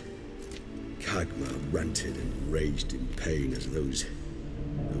let. Kagmar ranted and raged in pain as those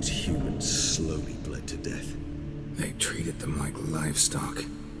humans slowly bled to death. They treated them like livestock,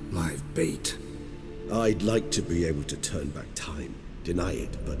 live bait. I'd like to be able to turn back time, deny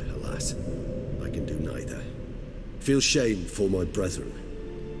it, but alas, I can do neither. Feel shame for my brethren.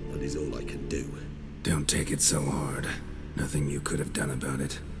 That is all I can do. Don't take it so hard. Nothing you could have done about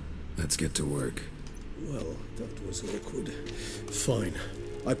it. Let's get to work. Well, that was awkward. Fine.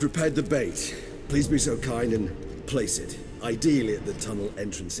 I prepared the bait. Please be so kind and place it. Ideally at the tunnel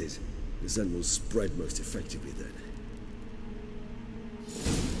entrances. The scent will spread most effectively then.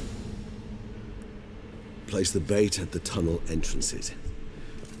 Place the bait at the tunnel entrances.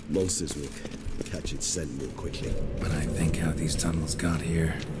 Monsters will catch its scent more quickly. But I think how these tunnels got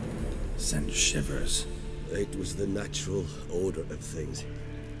here sent shivers. It was the natural order of things.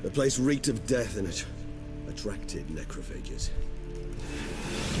 The place reeked of death and it attracted necrophages.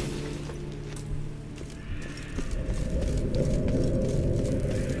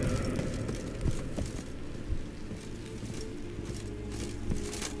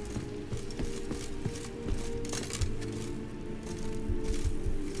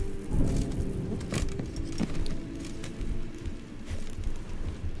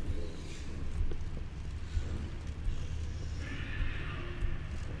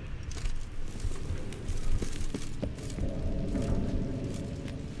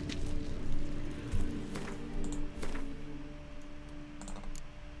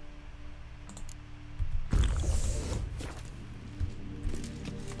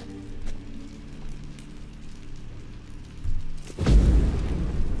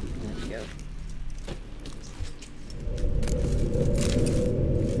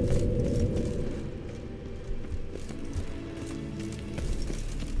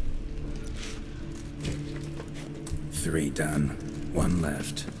 Three done. One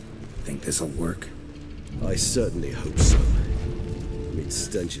left. Think this'll work? I certainly hope so. Its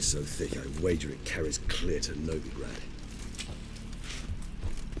stench is so thick, I wager it carries clear to Novigrad.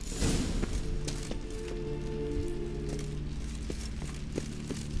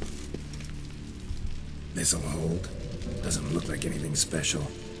 This'll hold. Doesn't look like anything special.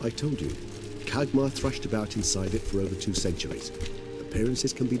 I told you, Kagmar thrashed about inside it for over 2 centuries.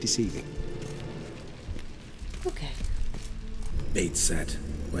 Appearances can be deceiving. Okay. Bait set.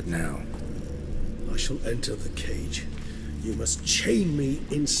 What now? I shall enter the cage. You must chain me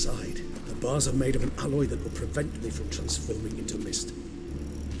inside. The bars are made of an alloy that will prevent me from transforming into mist.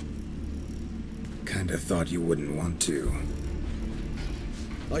 Kinda thought you wouldn't want to.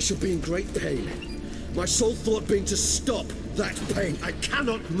 I shall be in great pain. My sole thought being to stop that pain. I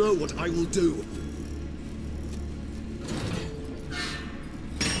cannot know what I will do.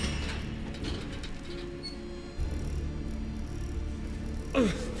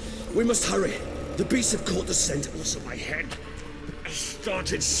 We must hurry. The beasts have caught the scent, also my head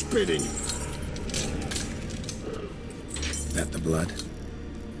started spinning. That the blood?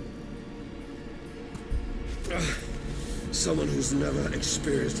 Someone who's never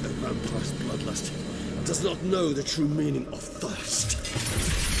experienced a vampire's bloodlust does not know the true meaning of thirst.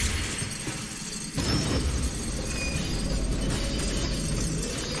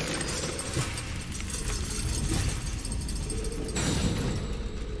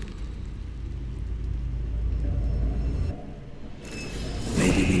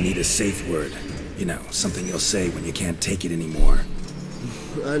 Maybe we need a safe word. You know, something you'll say when you can't take it anymore.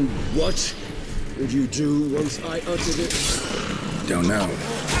 And what would you do once I uttered it? Don't know.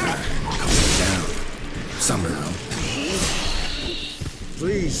 Calm it down. Somehow.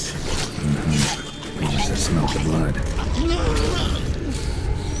 Please. We just have smelled the blood.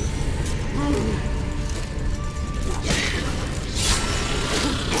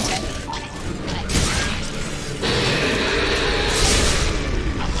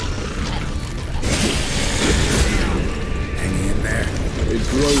 Hanging in there. It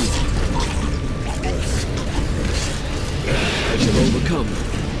grows. I shall overcome.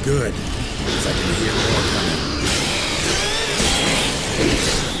 Good. 'Cause I can hear more coming.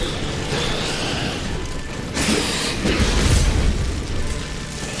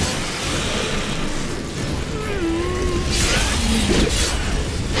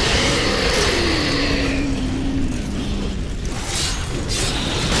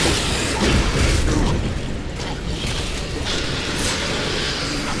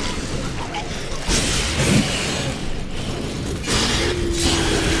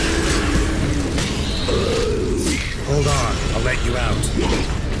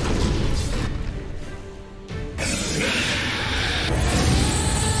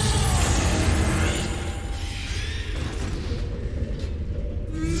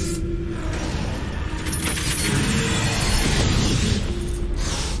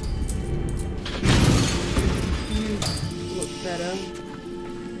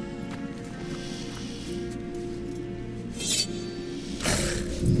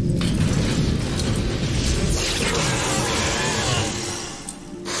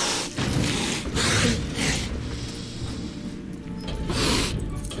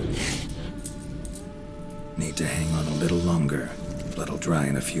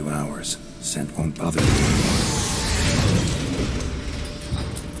 a few hours. Scent won't bother me anymore.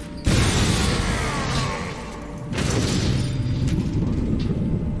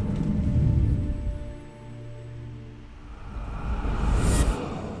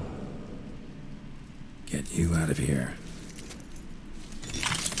 Get you out of here.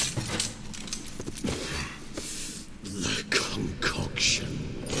 The concoction.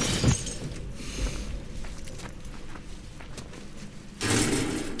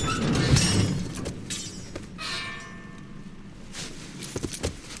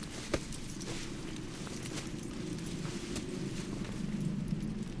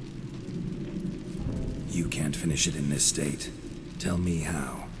 You can't finish it in this state. Tell me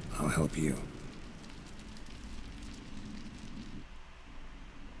how. I'll help you.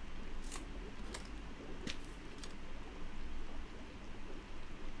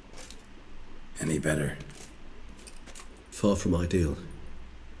 Any better? Far from ideal.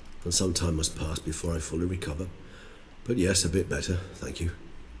 And some time must pass before I fully recover. But yes, a bit better, thank you.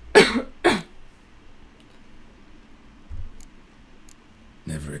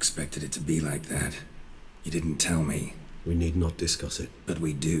 Never expected it to be like that. You didn't tell me. We need not discuss it. But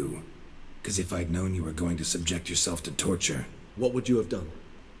we do. Because if I'd known you were going to subject yourself to torture... What would you have done?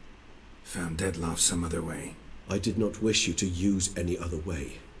 Found Dettlaff some other way. I did not wish you to use any other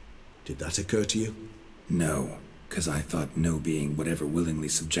way. Did that occur to you? No, because I thought no being would ever willingly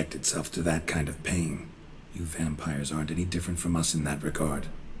subject itself to that kind of pain. You vampires aren't any different from us in that regard.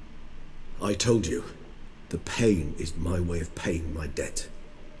 I told you, the pain is my way of paying my debt.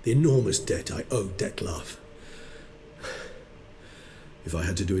 The enormous debt I owe Dettlaff. If I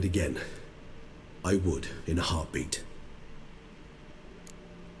had to do it again, I would in a heartbeat.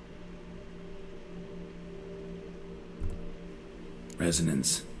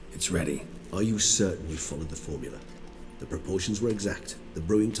 Resonance. It's ready. Are you certain you followed the formula? The proportions were exact, the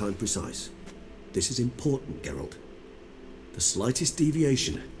brewing time precise. This is important, Geralt. The slightest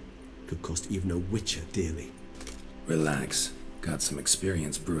deviation could cost even a witcher dearly. Relax. Got some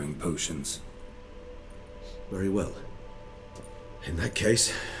experience brewing potions. Very well. In that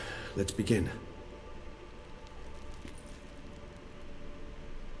case, let's begin.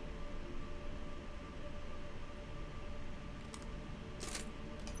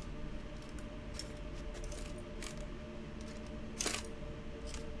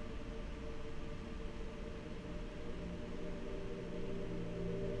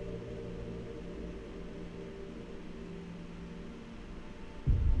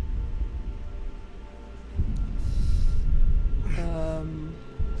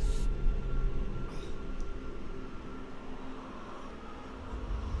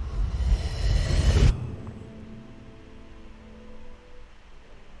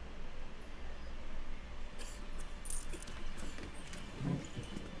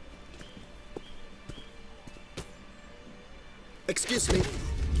 Excuse me.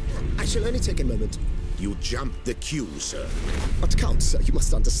 I shall only take a moment. You jumped the queue, sir. But Count, sir, you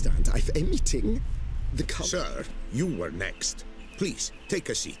must understand. I've a meeting. The Count... Sir, you were next. Please, take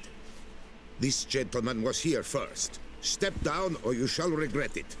a seat. This gentleman was here first. Step down or you shall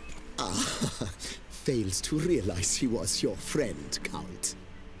regret it. Ah, fails to realize he was your friend, Count.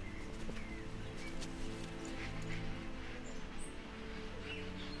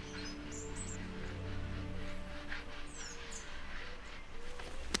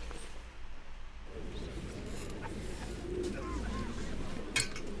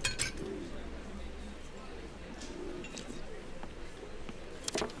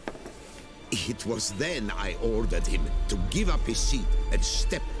 It was then I ordered him to give up his seat and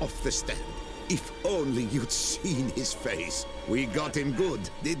step off the stand. If only you'd seen his face. We got him good,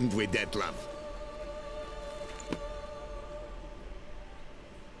 didn't we, Dettlaff?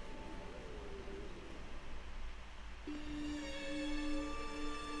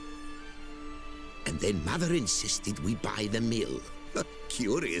 And then Mother insisted we buy the mill.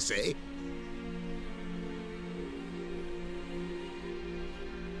 Curious, eh?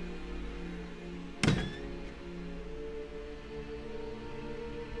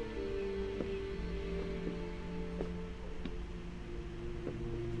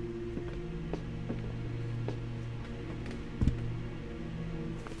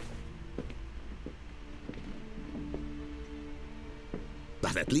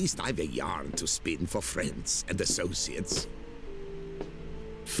 But at least I've a yarn to spin for friends and associates.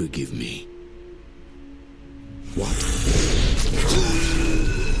 Forgive me. What?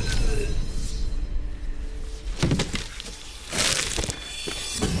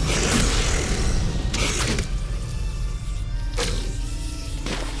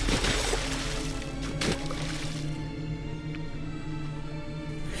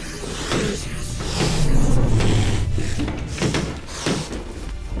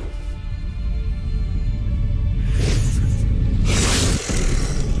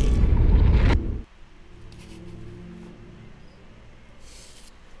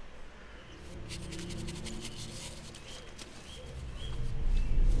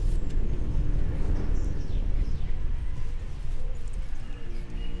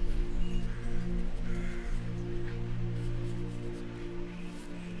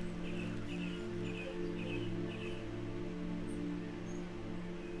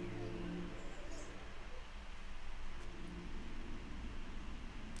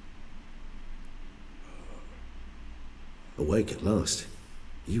 Awake at last.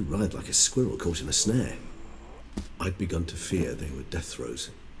 You writhe like a squirrel caught in a snare. I'd begun to fear they were death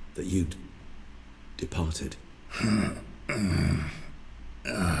throes, that you'd departed.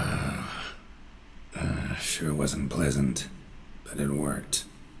 Sure wasn't pleasant, but it worked.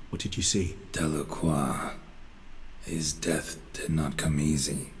 What did you see? Delacroix. His death did not come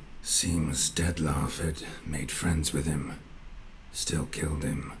easy. Seems Dettlaff had made friends with him, still killed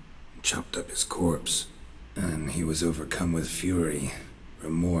him, chopped up his corpse. And he was overcome with fury,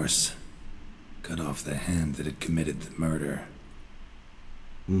 remorse, cut off the hand that had committed the murder.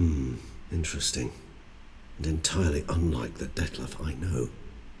 Interesting. And entirely unlike the Dettlaff I know.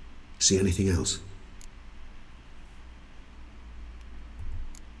 See anything else?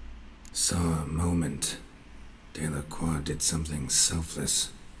 Saw a moment. Delacroix did something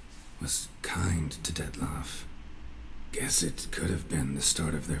selfless. Was kind to Dettlaff. Guess it could have been the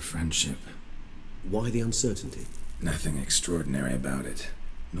start of their friendship. Why the uncertainty? Nothing extraordinary about it.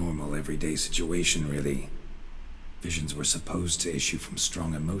 Normal, everyday situation, really. Visions were supposed to issue from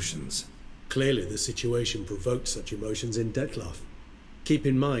strong emotions. Clearly the situation provoked such emotions in Dettlaff. Keep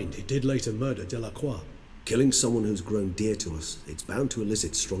in mind, he did later murder Delacroix. Killing someone who's grown dear to us, it's bound to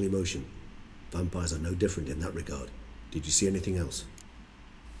elicit strong emotion. Vampires are no different in that regard. Did you see anything else?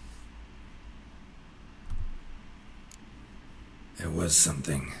 There was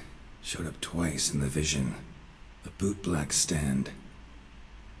something. Showed up twice in the vision. A bootblack stand.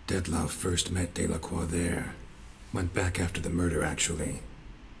 Dettlaff first met Delacroix there. Went back after the murder, actually.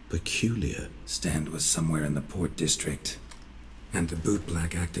 Peculiar. Stand was somewhere in the port district. And the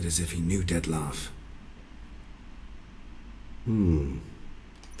bootblack acted as if he knew Dettlaff.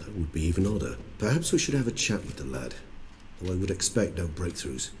 That would be even odder. Perhaps we should have a chat with the lad. Though I would expect no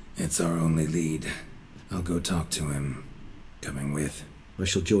breakthroughs. It's our only lead. I'll go talk to him. Coming with? I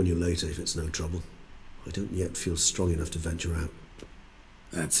shall join you later if it's no trouble. I don't yet feel strong enough to venture out.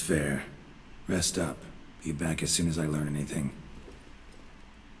 That's fair. Rest up. Be back as soon as I learn anything.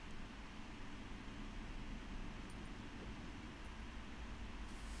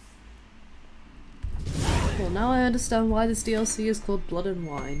 Well, now I understand why this DLC is called Blood and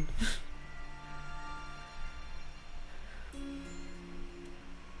Wine.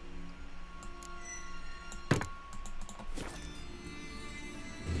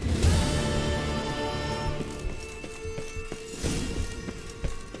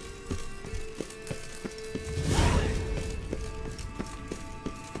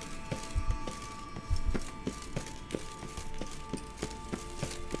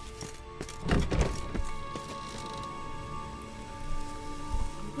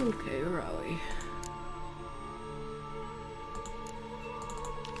 Okay, where are we?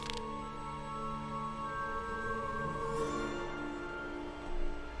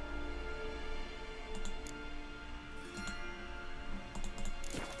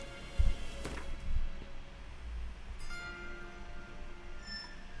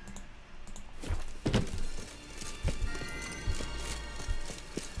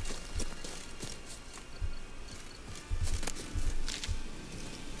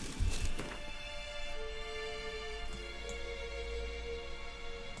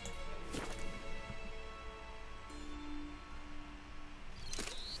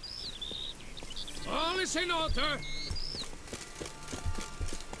 All is in order.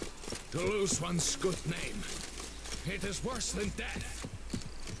 To lose one's good name, it is worse than death.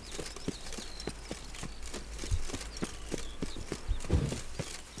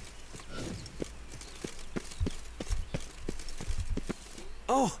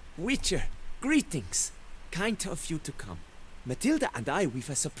 Oh, Witcher, greetings. Kind of you to come. Matilda and I, we've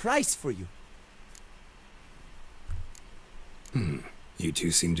a surprise for you. You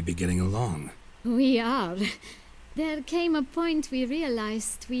two seem to be getting along. We are. There came a point we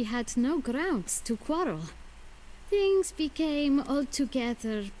realized we had no grounds to quarrel. Things became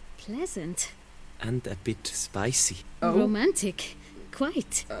altogether pleasant. And a bit spicy. Romantic.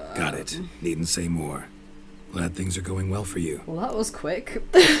 Quite. Got it. Needn't say more. Glad things are going well for you. Well, that was quick.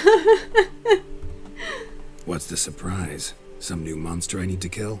 What's the surprise? Some new monster I need to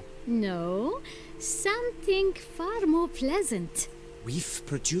kill? No, something far more pleasant. We've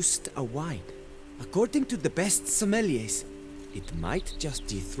produced a wine. According to the best sommeliers, it might just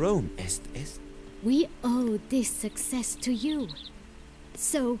dethrone Est. We owe this success to you.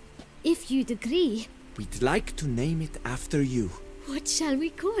 So, if you'd agree... We'd like to name it after you. What shall we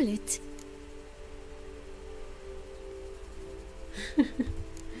call it?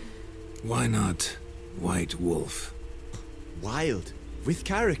 Why not White Wolf? Wild, with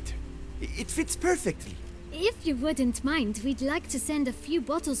character. It fits perfectly. If you wouldn't mind, we'd like to send a few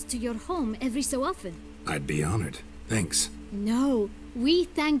bottles to your home every so often. I'd be honored. Thanks. No, we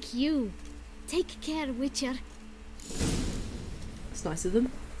thank you. Take care, Witcher. It's nice of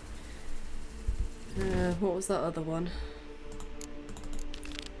them. What was that other one?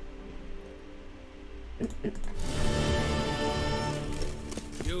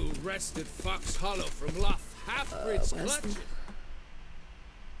 You wrested Fox Hollow from Loth Halfbrid's where's clutch.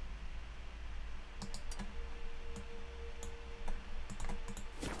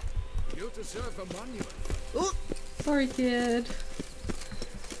 You deserve a monument. Oh, sorry, kid.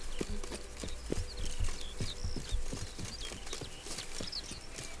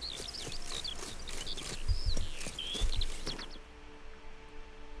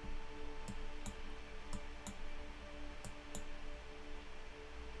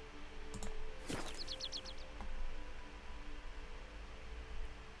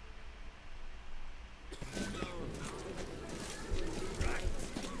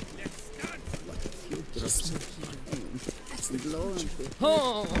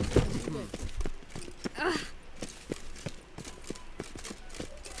 Oh.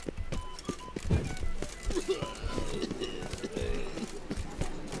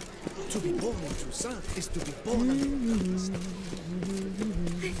 To be born into sun is to be born under the dust.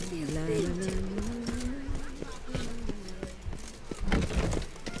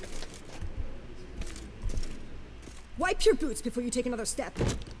 Wipe your boots before you take another step.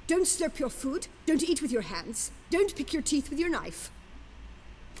 Don't slurp your food. Don't eat with your hands. Don't pick your teeth with your knife.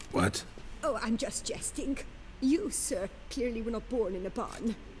 What? Oh, I'm just jesting. You, sir, clearly were not born in a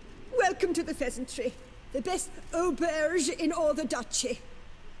barn. Welcome to the pheasantry. The best auberge in all the duchy.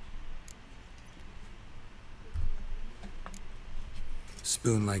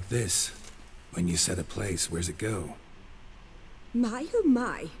 Spoon like this. When you set a place, where's it go? My, oh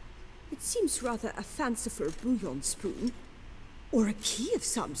my. It seems rather a fanciful bouillon spoon. Or a key of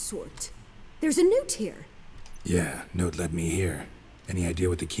some sort. There's a note here. Yeah, note led me here. Any idea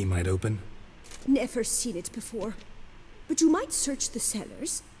what the key might open? Never seen it before. But you might search the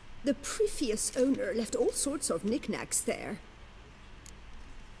cellars. The previous owner left all sorts of knickknacks there.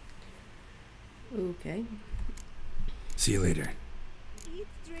 Okay. See you later. Eat,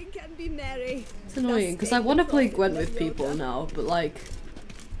 drink, and be merry. It's annoying because I want to play Gwent with people now, but like,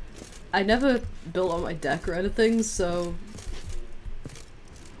 I never built on my deck or anything, so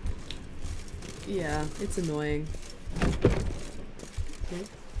yeah, it's annoying. Okay.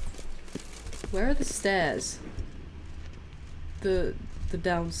 Where are the stairs? The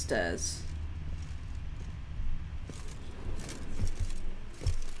downstairs.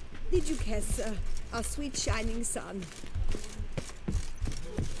 Did you guess, our sweet shining sun?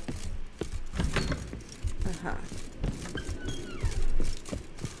 Aha.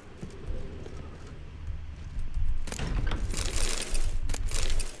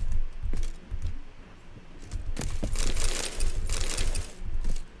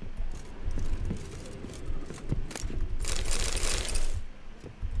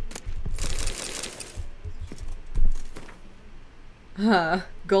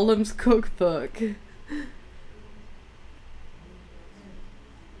 Golem's cookbook.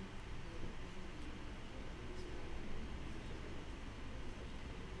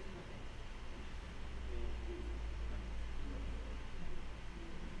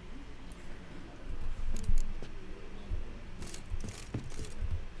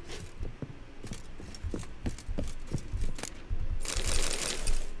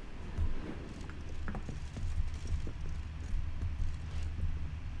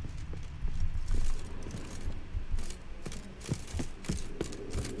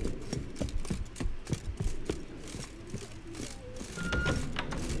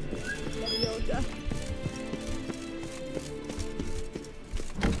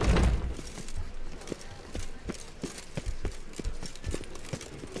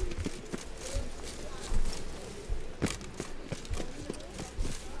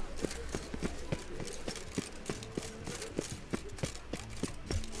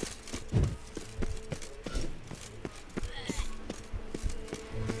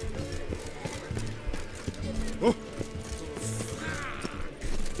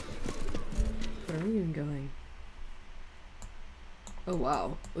 Oh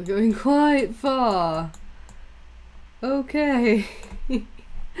wow, we're going quite far. Okay.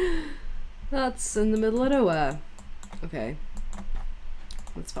 That's in the middle of nowhere. Okay.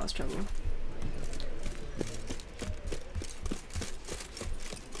 Let's fast travel.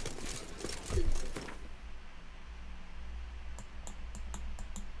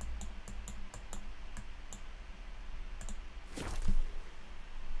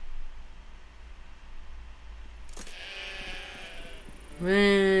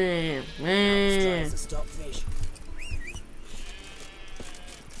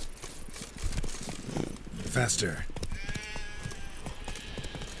 Faster.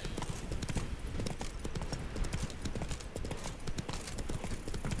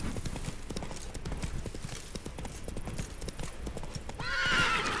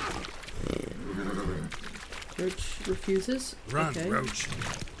 Roach refuses. Run, okay. Roach.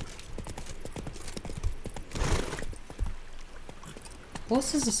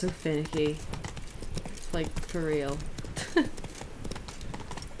 Horses are so finicky. Like, for real.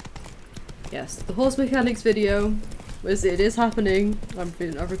 Yes, the horse mechanics video it is happening.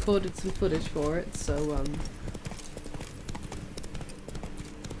 I've recorded some footage for it, so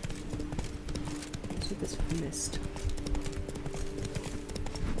let's do this with mist.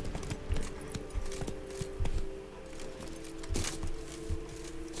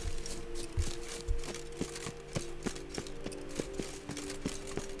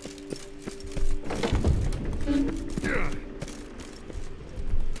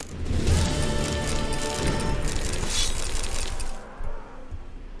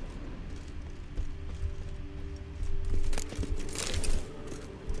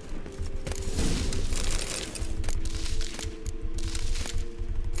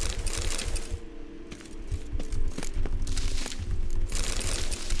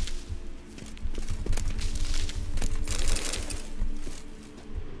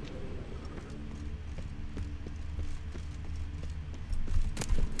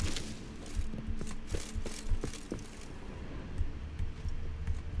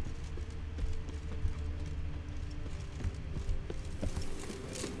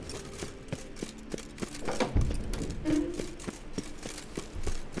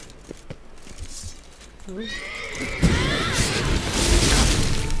 Oh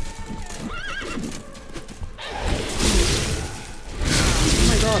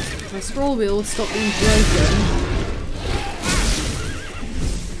my god, my scroll wheel stopped being broken.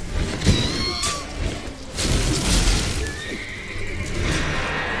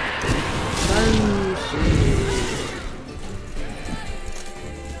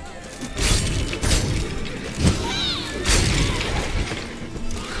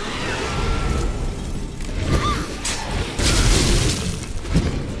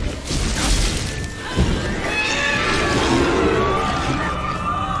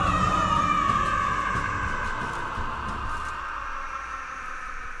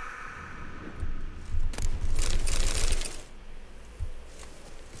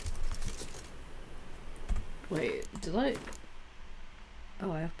 Wait, did I?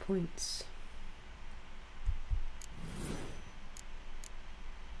 Oh, I have points.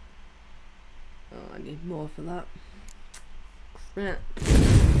 Oh, I need more for that. Crap.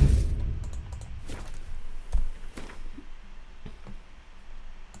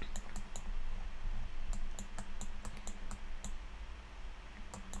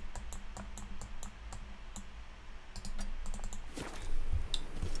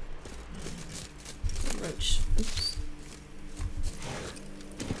 Oops.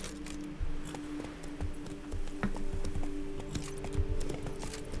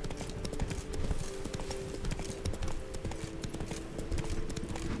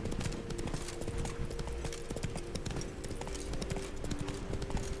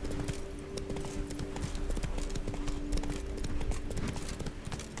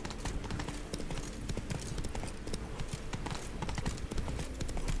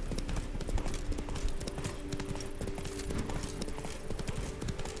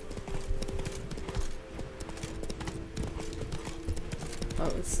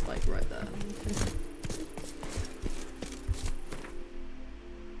 Oh, it's like right there. Okay.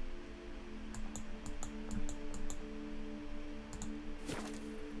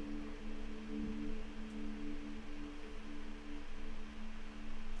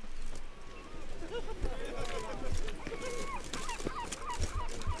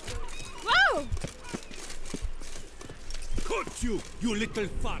 Whoa! Caught you, you little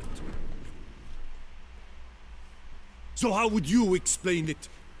fart! So how would you explain it?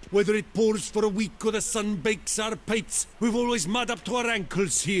 Whether it pours for a week or the sun bakes our pates, we've always mud up to our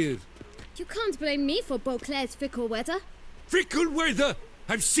ankles here. You can't blame me for Beauclair's fickle weather. Fickle weather?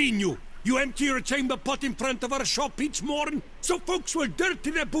 I've seen you. You empty your chamber pot in front of our shop each morn, so folks will dirty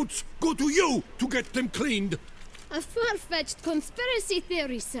their boots go to you to get them cleaned. A far-fetched conspiracy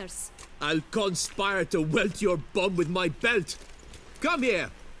theory, sirs. I'll conspire to welt your bum with my belt. Come here.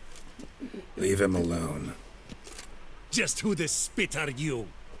 Leave him alone. Just who the spit are you?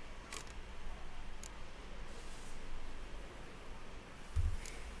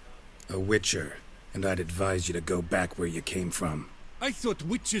 A witcher, and I'd advise you to go back where you came from. I thought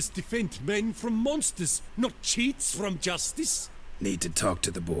witches defend men from monsters, not cheats from justice. Need to talk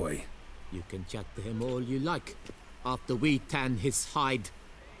to the boy. You can chat to him all you like, after we tan his hide.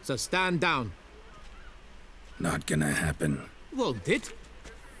 So stand down. Not gonna happen. Won't it?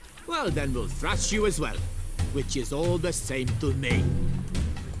 Well, then we'll thrash you as well, which is all the same to me.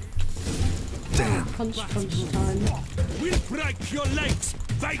 Damn. Punch time. We'll break your legs,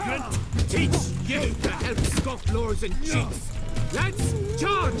 vagrant! Teach you to help scofflaws and cheats. Lads,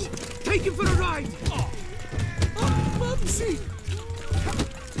 charge! Take him for a ride! Mumsy!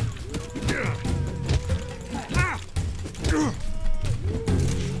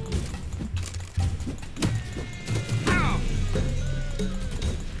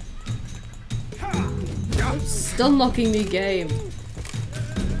 Stun locking me game.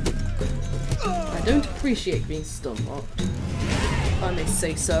 I don't appreciate being stun locked, if I may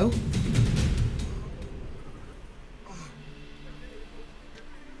say so.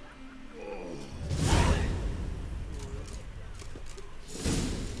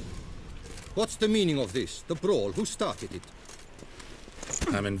 What's the meaning of this? The brawl? Who started it?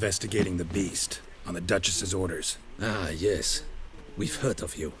 I'm investigating the beast, on the Duchess's orders. Ah, yes. We've heard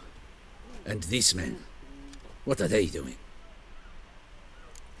of you. And these men, what are they doing?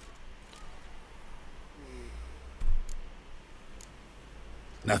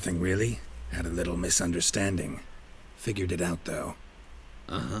 Nothing really. Had a little misunderstanding. Figured it out, though.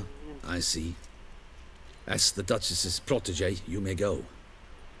 Uh-huh, I see. As the Duchess's protege, you may go.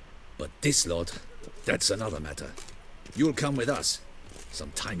 But this lot, that's another matter. You'll come with us.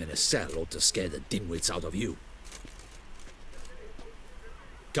 Some time in a cell ought to scare the dimwits out of you.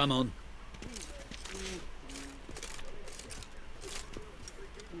 Come on.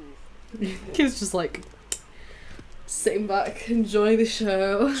 Kid's just like sitting back, enjoying the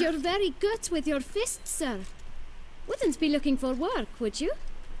show. You're very good with your fists, sir. Wouldn't be looking for work, would you?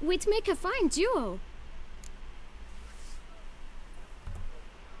 We'd make a fine duo.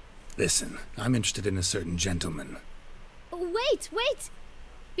 Listen, I'm interested in a certain gentleman. Wait, wait!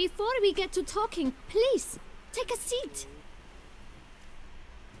 Before we get to talking, please, take a seat.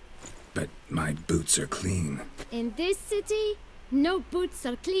 But my boots are clean. In this city, no boots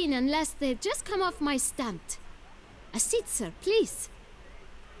are clean unless they've just come off my stamp. A seat, sir, please.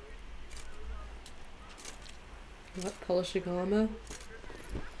 What, polishing armor?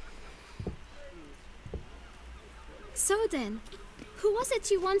 So then, who was it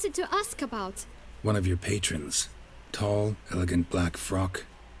you wanted to ask about? One of your patrons. Tall, elegant black frock.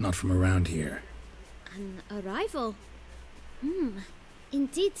 Not from around here. An arrival?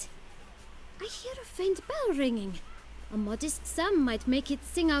 Indeed. I hear a faint bell ringing. A modest sum might make it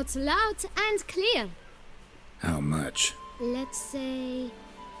sing out loud and clear. How much? Let's say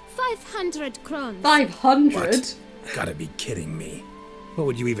 500 crowns. 500? What? Gotta be kidding me. What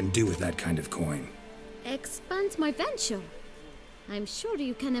would you even do with that kind of coin? Expand my venture. I'm sure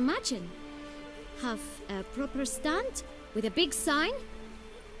you can imagine. Have a proper stand with a big sign.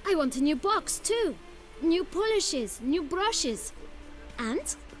 I want a new box too. New polishes, new brushes.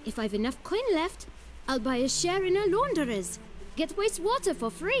 And if I've enough coin left, I'll buy a share in a launderer's. Get wastewater for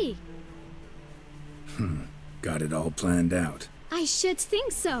free. Got it all planned out. I should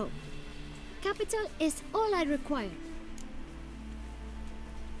think so. Capital is all I require.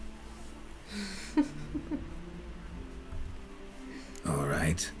 All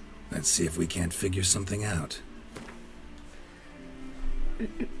right. Let's see if we can't figure something out.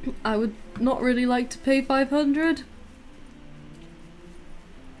 I would not really like to pay 500.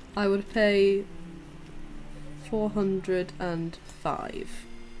 I would pay 405.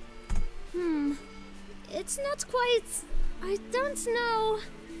 It's not quite... I don't know.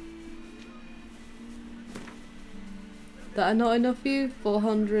 That are not enough for you?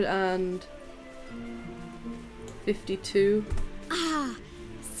 452. Ah,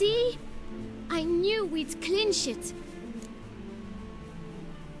 see? I knew we'd clinch it.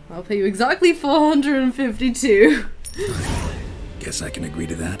 I'll pay you exactly 452. Guess I can agree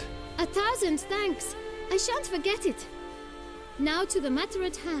to that. 1,000 thanks. I shan't forget it. Now to the matter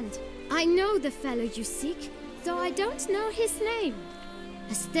at hand. I know the fellow you seek, though I don't know his name.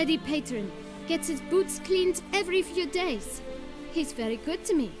 A steady patron, gets his boots cleaned every few days. He's very good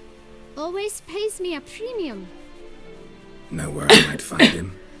to me. Always pays me a premium. Know where I might find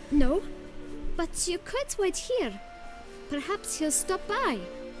him? No, but you could wait here. Perhaps he'll stop by.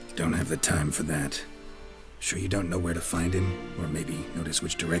 Don't have the time for that. Sure you don't know where to find him? Or maybe notice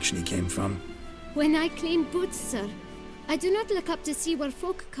which direction he came from? When I clean boots, sir, I do not look up to see where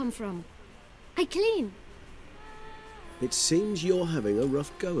folk come from. I clean. It seems you're having a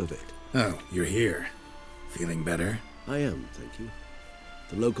rough go of it. Oh, you're here. Feeling better? I am, thank you.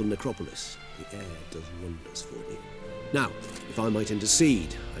 The local necropolis. The air does wonders for me. Now, if I might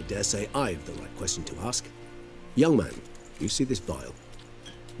intercede, I dare say I've the right question to ask. Young man, you see this vial?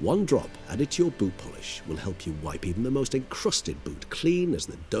 One drop added to your boot polish will help you wipe even the most encrusted boot clean as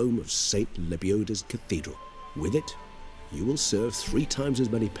the dome of St. Lebioda's Cathedral. With it, you will serve 3 times as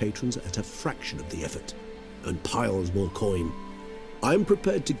many patrons at a fraction of the effort, and piles more coin. I'm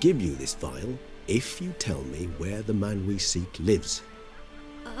prepared to give you this vial if you tell me where the man we seek lives.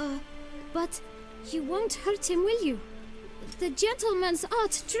 But you won't hurt him, will you? The gentleman's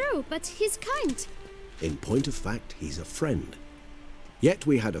art, true, but he's kind. In point of fact, he's a friend. Yet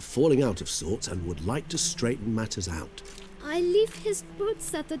we had a falling out of sorts and would like to straighten matters out. I leave his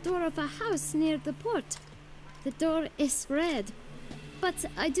boots at the door of a house near the port. The door is red, but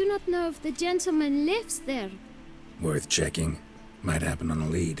I do not know if the gentleman lives there. Worth checking. Might happen on a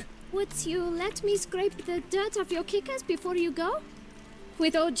lead. Would you let me scrape the dirt off your kickers before you go?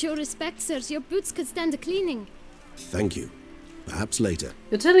 With all due respect, sirs, your boots could stand a cleaning. Thank you. Perhaps later.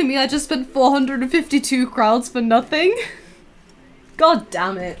 You're telling me I just spent 452 crowns for nothing? God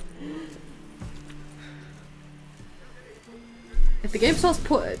damn it. If the game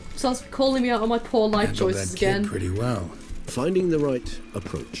starts calling me out on my poor life Handled choices that kid again. pretty well. Finding the right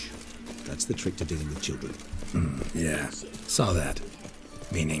approach. That's the trick to dealing with children. Yeah, saw that.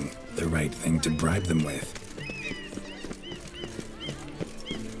 Meaning, the right thing to bribe them with.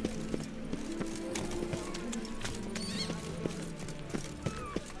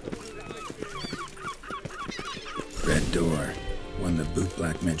 Red door. One the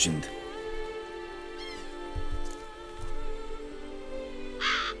bootblack mentioned.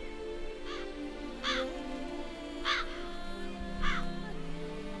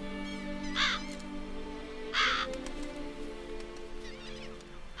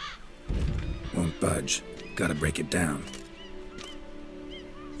 Won't budge. Gotta break it down.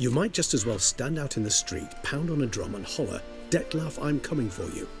 You might just as well stand out in the street, pound on a drum and holler, "Dettlaff, I'm coming for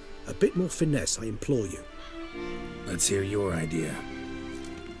you." A bit more finesse, I implore you. Let's hear your idea.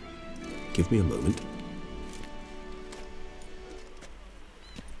 Give me a moment.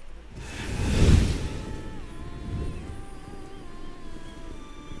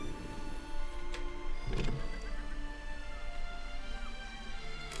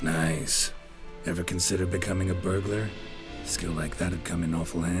 Nice. Ever consider becoming a burglar? Skill like that'd come in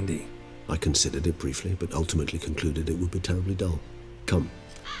awful handy. I considered it briefly, but ultimately concluded it would be terribly dull. Come.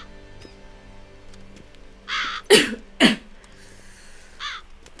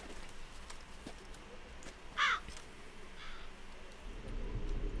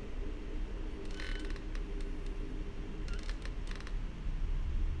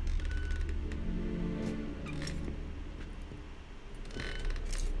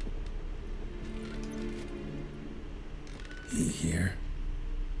 He here?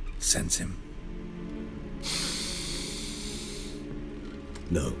 Sense him.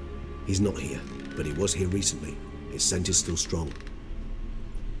 No, he's not here, but he was here recently. His scent is still strong.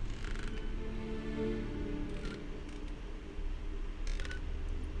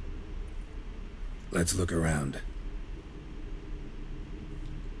 Let's look around.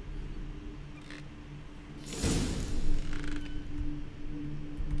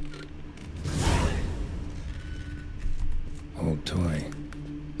 Old toy.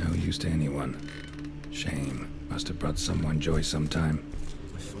 No use to anyone. Shame. Must have brought someone joy sometime.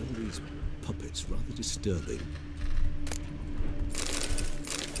 I find these puppets rather disturbing.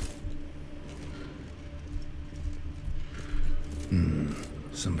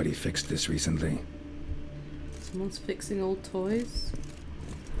 Somebody fixed this recently. Someone's fixing old toys.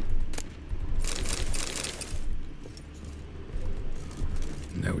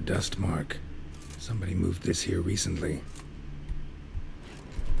 No dust mark. Somebody moved this here recently.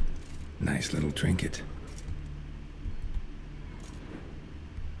 Nice little trinket.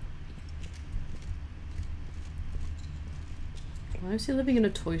 Why is he living in a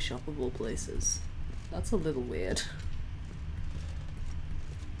toy shop of all places? That's a little weird.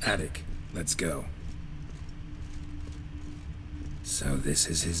 Attic. Let's go. So this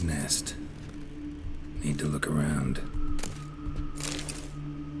is his nest. Need to look around.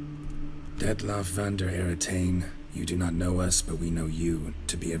 Dettlaff van der Eretain, you do not know us, but we know you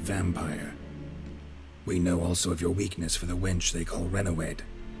to be a vampire. We know also of your weakness for the wench they call Renawed.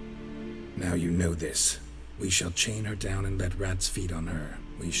 Now you know this. We shall chain her down and let rats feed on her.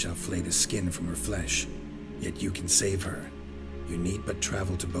 We shall flay the skin from her flesh. Yet you can save her. You need but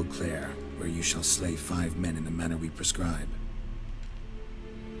travel to Beauclair, where you shall slay 5 men in the manner we prescribe.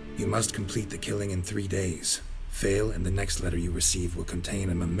 You must complete the killing in 3 days. Fail, and the next letter you receive will contain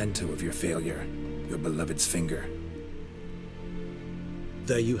a memento of your failure, your beloved's finger.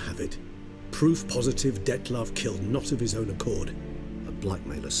 There you have it. Proof positive Dettlaff killed not of his own accord. A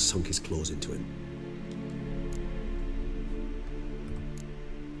blackmailer sunk his claws into him.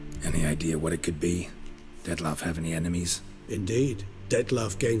 Any idea what it could be? Dettlaff have any enemies? Indeed.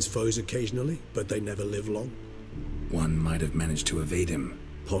 Dettlaff gains foes occasionally, but they never live long. One might have managed to evade him.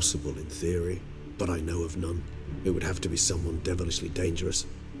 Possible in theory, but I know of none. It would have to be someone devilishly dangerous.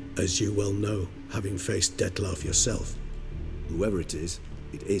 As you well know, having faced Dettlaff yourself. Whoever it is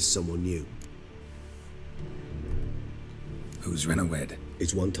someone new. Who's Renawed?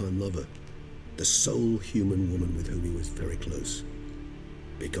 His one-time lover. The sole human woman with whom he was very close.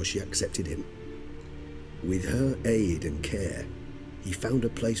 Because she accepted him. With her aid and care, he found a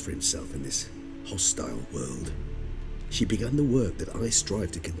place for himself in this hostile world. She began the work that I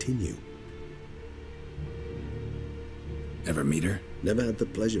strive to continue. Ever meet her? Never had the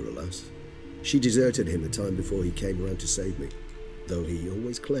pleasure, alas. She deserted him a time before he came around to save me, though he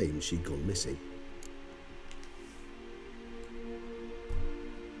always claimed she'd gone missing.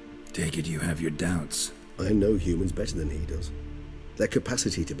 Take it you have your doubts. I know humans better than he does. Their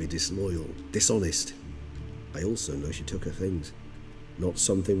capacity to be disloyal, dishonest. I also know she took her things. Not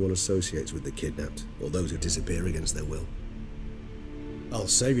something one associates with the kidnapped, or those who disappear against their will. I'll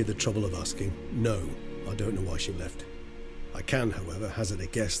save you the trouble of asking. No, I don't know why she left. I can, however, hazard a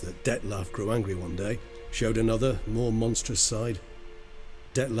guess that Dettlaff grew angry one day, showed another, more monstrous side.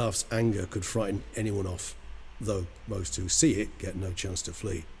 Dettlaff's anger could frighten anyone off, though most who see it get no chance to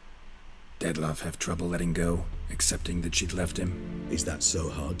flee. Dettlaff have trouble letting go, accepting that she'd left him? Is that so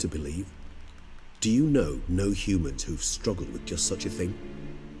hard to believe? Do you know no humans who've struggled with just such a thing?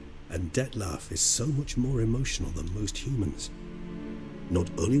 And Dettlaff is so much more emotional than most humans.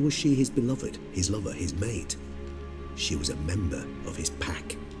 Not only was she his beloved, his lover, his mate, she was a member of his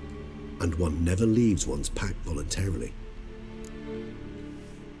pack. And one never leaves one's pack voluntarily.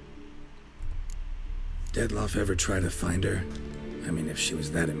 Dettlaff ever try to find her? I mean, if she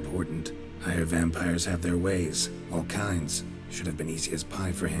was that important. Higher vampires have their ways, all kinds. Should have been easy as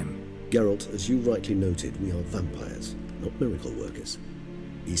pie for him. Geralt, as you rightly noted, we are vampires, not miracle workers.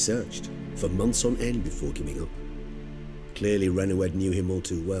 He searched, for months on end before giving up. Clearly Renawed knew him all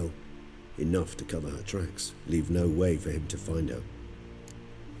too well. Enough to cover her tracks, leave no way for him to find her.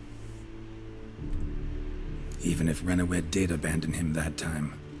 Even if Renawed did abandon him that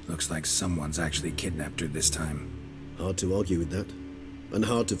time, looks like someone's actually kidnapped her this time. Hard to argue with that. And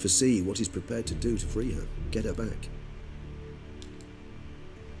hard to foresee what he's prepared to do to free her, get her back.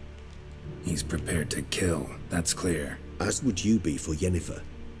 He's prepared to kill, that's clear. As would you be for Yennefer.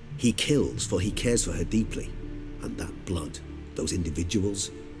 He kills for he cares for her deeply. And that blood, those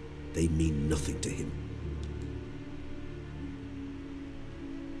individuals, they mean nothing to him.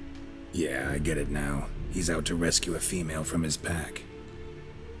 Yeah, I get it now. He's out to rescue a female from his pack.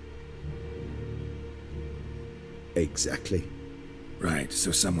 Exactly. Right,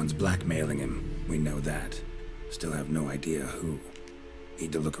 so someone's blackmailing him. We know that. Still have no idea who.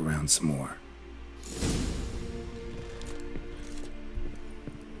 Need to look around some more.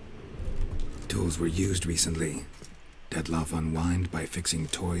 Tools were used recently. Dettlaff unwind by fixing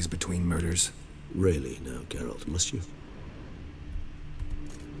toys between murders. Really now, Geralt, must you?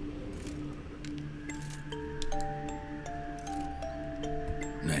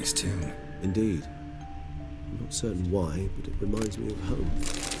 Nice tune. Indeed. I'm not certain why, but it reminds me of home.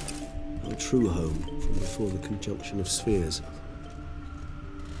 Our true home from before the conjunction of spheres.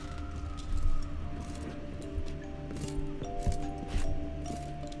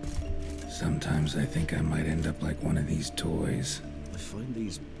 Sometimes I think I might end up like one of these toys. I find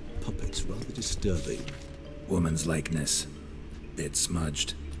these puppets rather disturbing. Woman's likeness. Bit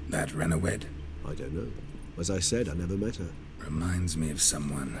smudged. That Renawed? I don't know. As I said, I never met her. Reminds me of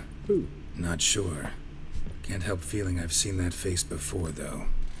someone. Who? Not sure. Can't help feeling I've seen that face before, though.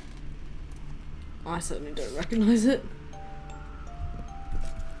 I certainly don't recognize it.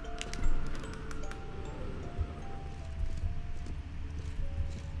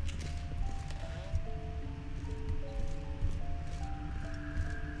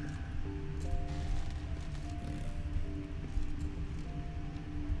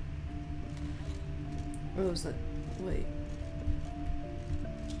 Where was that? Wait.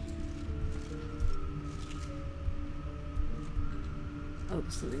 Oh,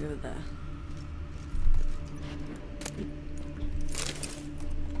 there's something over there.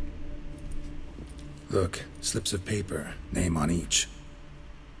 Look, slips of paper, name on each.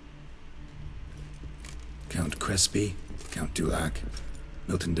 Count Crespi, Count Dulac,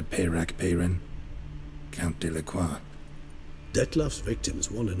 Milton de Peyrac-Peyrin, Count Delacroix. Dettlaff's victims,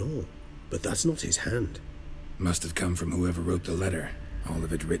 one and all. But that's not his hand. Must have come from whoever wrote the letter. All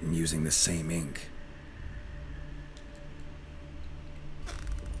of it written using the same ink.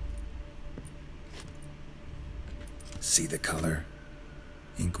 See the color?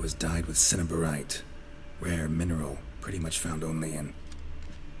 Ink was dyed with cinnabarite. Rare mineral, pretty much found only in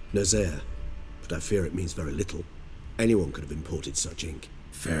Nazaire, but I fear it means very little. Anyone could have imported such ink.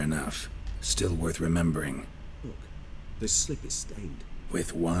 Fair enough. Still worth remembering. Look, this slip is stained.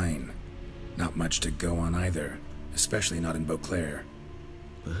 With wine. Not much to go on either, especially not in Beauclair.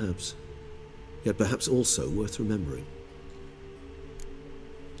 Perhaps. Yet perhaps also worth remembering.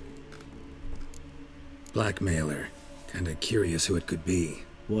 Blackmailer. Kinda curious who it could be.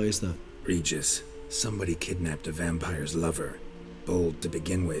 Why is that? Regis. Somebody kidnapped a vampire's lover. Bold to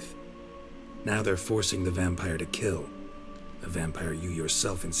begin with. Now they're forcing the vampire to kill. A vampire you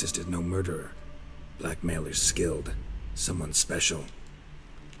yourself insisted no murderer. Blackmailer's skilled. Someone special.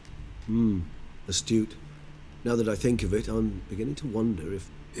 Astute. Now that I think of it, I'm beginning to wonder if...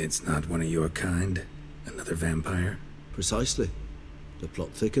 It's not one of your kind? Another vampire? Precisely. The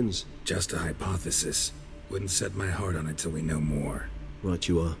plot thickens. Just a hypothesis. Wouldn't set my heart on it till we know more. Right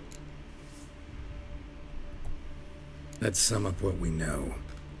you are. Let's sum up what we know.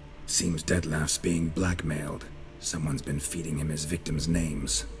 Seems Dettlaff's being blackmailed. Someone's been feeding him his victims'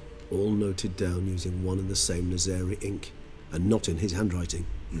 names. All noted down using one and the same Nazari ink, and not in his handwriting.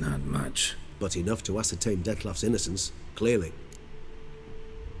 Not much. But enough to ascertain Dettlaff's innocence, clearly.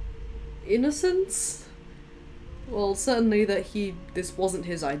 Innocence? Well, certainly that this wasn't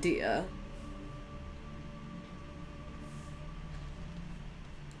his idea.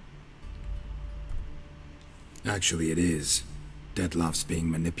 Actually, it is. Dettlaff's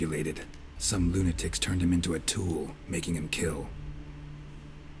being manipulated. Some lunatics turned him into a tool, making him kill.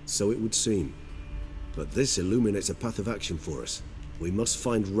 So it would seem. But this illuminates a path of action for us. We must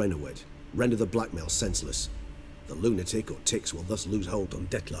find Renowed, render the blackmail senseless. The lunatic or ticks will thus lose hold on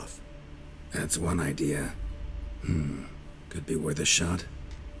Dettlaff. That's one idea. Could be worth a shot.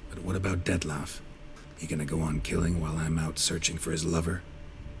 But what about Dettlaff? He gonna go on killing while I'm out searching for his lover?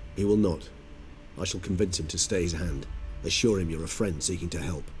 He will not. I shall convince him to stay his hand. Assure him you're a friend seeking to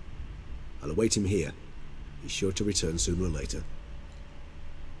help. I'll await him here. He's sure to return sooner or later.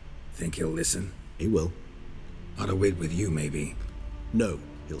 Think he'll listen? He will. Ought to wait with you, maybe. No,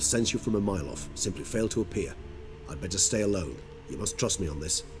 he'll sense you from a mile off. Simply fail to appear. I'd better stay alone. You must trust me on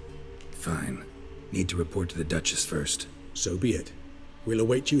this. Fine. Need to report to the Duchess first. So be it. We'll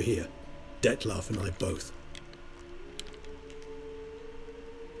await you here. Dettlaff and I both.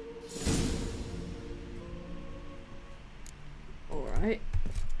 Alright.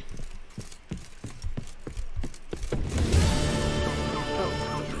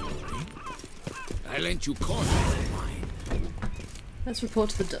 I lent you corn of mine. Let's report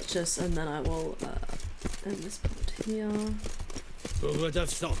to the Duchess and then I will end this part here. Who would have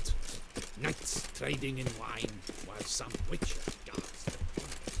thought? Knights trading in wine while some witcher guards the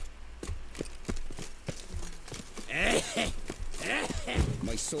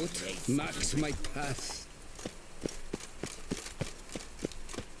My sword marks my path.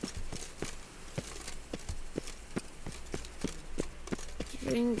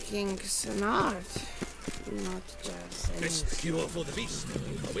 Drinking's an art, not just an... Best cure for the beast,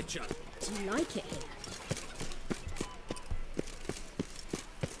 a witcher. Do you like it here?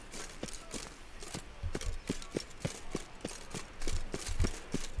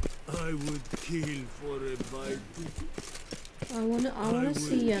 I would kill for a bite. I wanna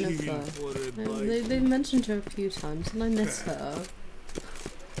see Yennefer. They mentioned her a few times and I miss her.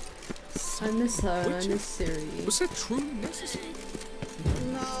 I miss her and I miss Ciri. Was that truly necessary?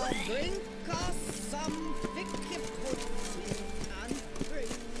 Now drink us some thick pudding and bring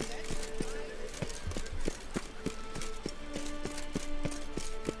it.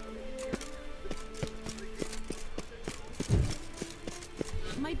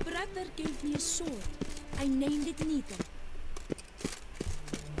 My brother gave me a sword. I named it Needle.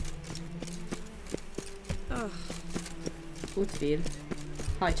 Woodfield.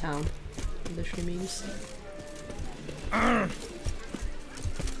 High Town. Literally means. Ollie,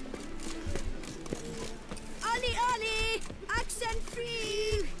 Ollie! Accent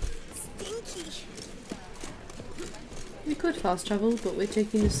free! Stinky! We could fast travel, but we're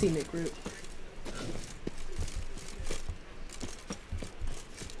taking the scenic route.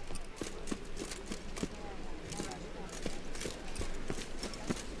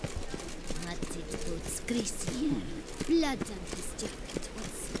 Matted boots greasy. Blood on his jacket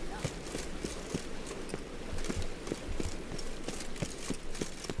was.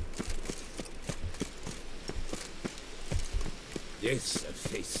 Yes, a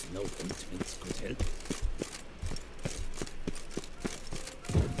face no ointment could help.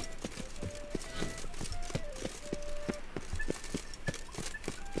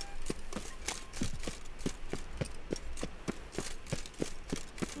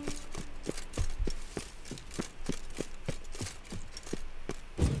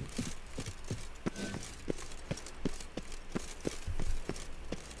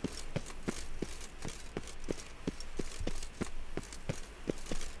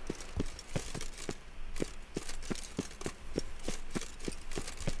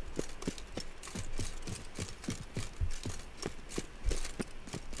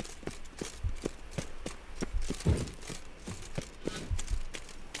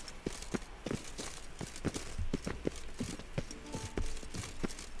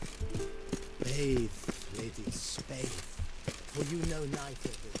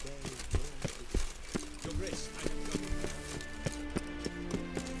 Your Grace, I have come.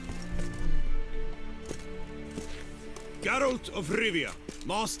 Geralt of Rivia,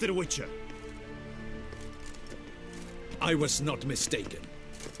 Master Witcher. I was not mistaken.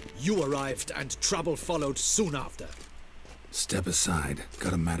 You arrived and trouble followed soon after. Step aside.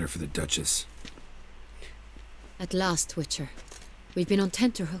 Got a matter for the Duchess. At last, Witcher. We've been on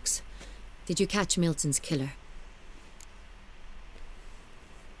tenterhooks. Did you catch Milton's killer?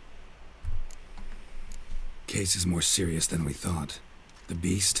 Case is more serious than we thought. The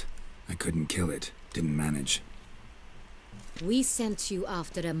beast? I couldn't kill it. Didn't manage. We sent you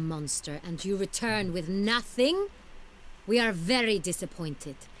after a monster and you return with nothing? We are very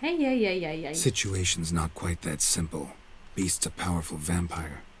disappointed. Hey. Situation's not quite that simple. Beast's a powerful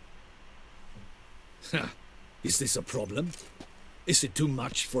vampire. Is this a problem? Is it too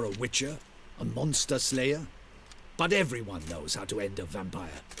much for a Witcher? A monster slayer? But everyone knows how to end a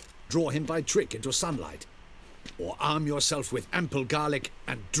vampire. Draw him by trick into sunlight. Or arm yourself with ample garlic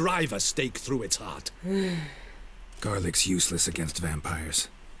and drive a stake through its heart. Garlic's useless against vampires.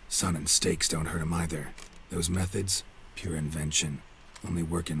 Sun and stakes don't hurt him either. Those methods, pure invention. Only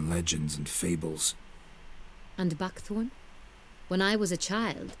work in legends and fables. And buckthorn? When I was a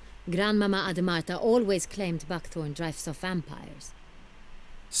child, Grandmama Ademarta always claimed buckthorn drives off vampires.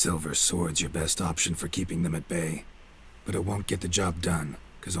 Silver sword's your best option for keeping them at bay. But it won't get the job done,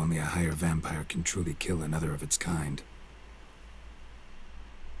 because only a higher vampire can truly kill another of its kind.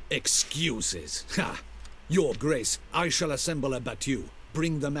 Excuses. Ha! Your Grace, I shall assemble a battue.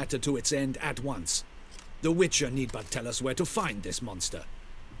 Bring the matter to its end at once. The Witcher need but tell us where to find this monster.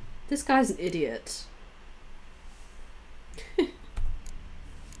 This guy's an idiot.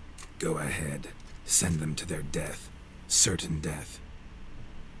 Go ahead. Send them to their death. Certain death.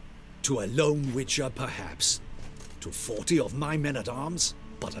 To a lone Witcher, perhaps. To 40 of my men-at-arms,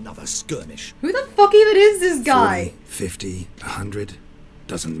 but another skirmish. Who the fuck even is this guy? 40, 50, 100?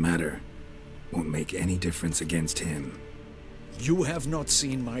 Doesn't matter. Won't make any difference against him. You have not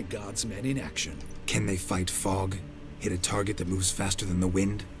seen my guardsmen in action. Can they fight fog? Hit a target that moves faster than the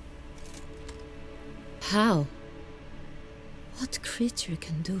wind? How? What creature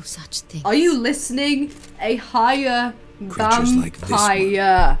can do such things? Are you listening? A higher Creatures like this one.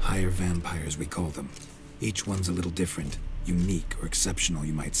 vampire. Higher vampires, we call them. Each one's a little different. Unique or exceptional,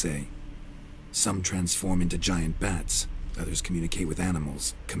 you might say. Some transform into giant bats. Others communicate with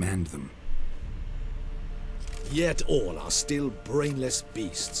animals, command them. Yet all are still brainless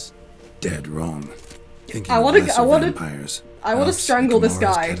beasts. Dead wrong. Thinking I of want lesser to vampires. strangle this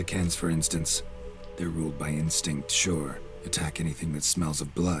guy. Catechans, for instance. They're ruled by instinct, sure. Attack anything that smells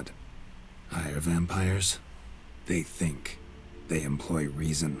of blood. Higher vampires? They think. They employ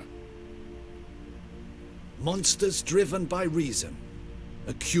reason. Monsters driven by reason.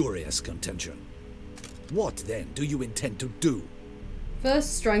 A curious contention. What, then, do you intend to do?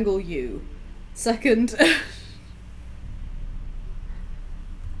 First, strangle you. Second...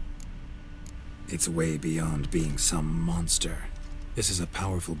 It's way beyond being some monster. This is a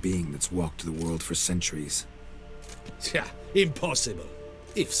powerful being that's walked the world for centuries. Yeah, impossible.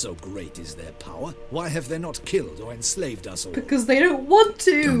 If so great is their power, why have they not killed or enslaved us all? Because they don't want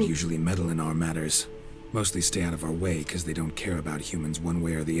to! Don't usually meddle in our matters. Mostly stay out of our way because they don't care about humans one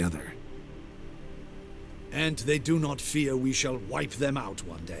way or the other. And they do not fear we shall wipe them out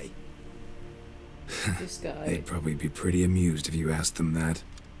one day. This guy. They'd probably be pretty amused if you asked them that.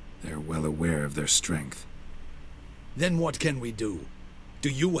 They're well aware of their strength. Then what can we do? Do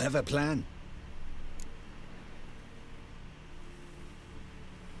you have a plan?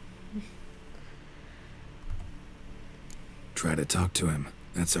 Try to talk to him.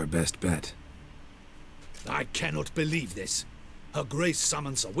 That's our best bet. I cannot believe this. Her Grace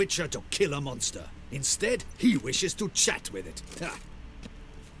summons a Witcher to kill a monster. Instead, he wishes to chat with it. Ha.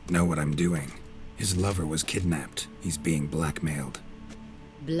 Know what I'm doing. His lover was kidnapped. He's being blackmailed.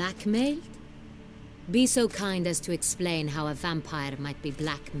 Blackmailed? Be so kind as to explain how a vampire might be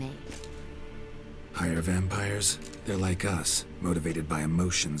blackmailed. Higher vampires? They're like us, motivated by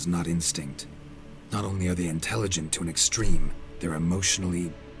emotions, not instinct. Not only are they intelligent to an extreme, they're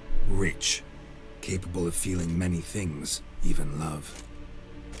emotionally rich, capable of feeling many things, even love.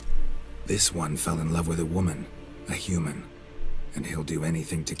 This one fell in love with a woman, a human, and he'll do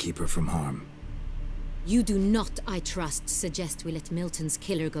anything to keep her from harm. You do not, I trust, suggest we let Milton's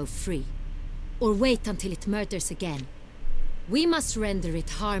killer go free. Or wait until it murders again. We must render it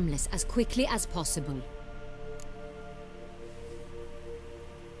harmless as quickly as possible.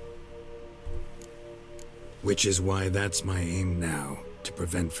 Which is why that's my aim now, to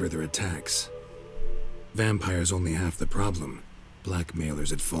prevent further attacks. Vampires only half the problem.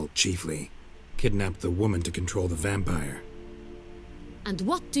 Blackmailers at fault chiefly. Kidnapped the woman to control the vampire. And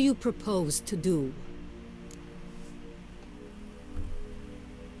what do you propose to do?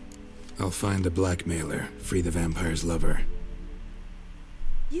 I'll find the blackmailer, free the vampire's lover.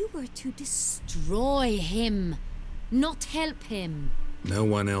 You were to destroy him, not help him. No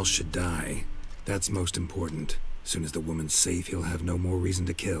one else should die. That's most important. Soon as the woman's safe, he'll have no more reason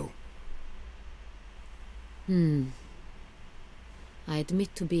to kill. I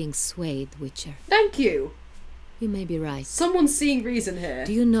admit to being swayed, Witcher. Thank you! You may be right. Someone's seeing reason here.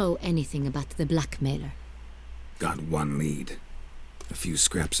 Do you know anything about the blackmailer? Got one lead. A few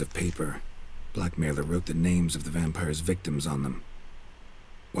scraps of paper. Blackmailer wrote the names of the vampire's victims on them.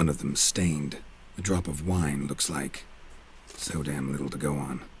 One of them stained. A drop of wine, looks like. So damn little to go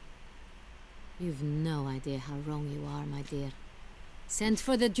on. You've no idea how wrong you are, my dear. Send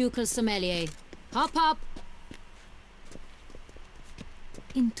for the ducal sommelier. Hop, hop!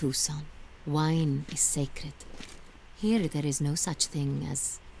 In Tucson, wine is sacred. Here there is no such thing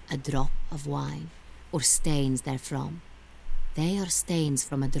as a drop of wine, or stains therefrom. They are stains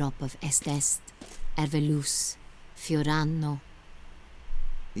from a drop of Est, Ervelus, Fiorano.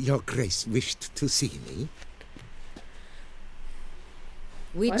 Your Grace wished to see me?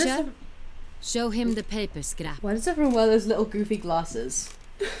 Witcher, show him the paper scrap. Why does everyone wear those little goofy glasses?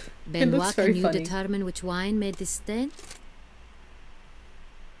 Benoit, can you funny. determine which wine made this stain?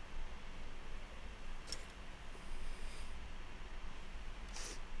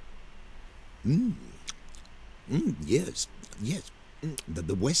 Yes, yes.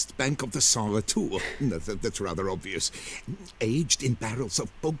 The west bank of the Saar too. That's rather obvious. Aged in barrels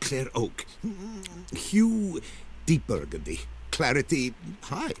of Beauclair oak. Hue, deep burgundy. Clarity,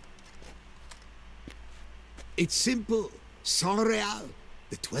 high. It's simple. Saint-Réal,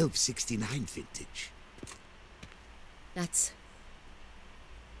 the 1269 vintage.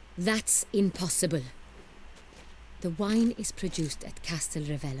 That's impossible. The wine is produced at Castel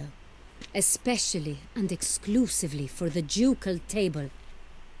Ravello, especially and exclusively for the ducal table.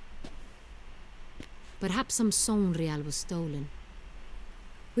 Perhaps some Saint-Réal was stolen.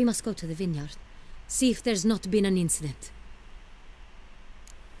 We must go to the vineyard, see if there's not been an incident.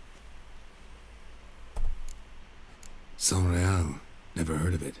 Saint-Réal. Never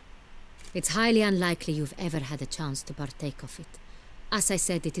heard of it. It's highly unlikely you've ever had a chance to partake of it. As I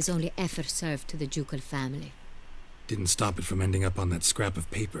said, it is only ever served to the ducal family. Didn't stop it from ending up on that scrap of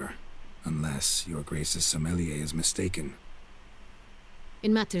paper. Unless your Grace's sommelier is mistaken.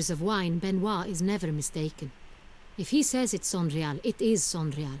 In matters of wine, Benoit is never mistaken. If he says it's Saint-Réal, it is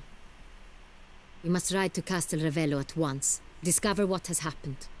Saint-Réal. We must ride to Castel Ravello at once. Discover what has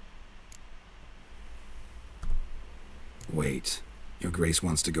happened. Wait. Your Grace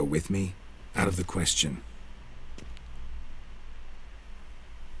wants to go with me? Out of the question.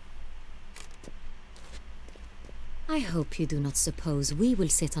 I hope you do not suppose we will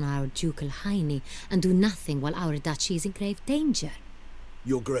sit on our ducal hiney and do nothing while our duchy is in grave danger.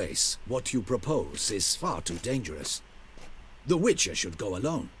 Your Grace, what you propose is far too dangerous. The Witcher should go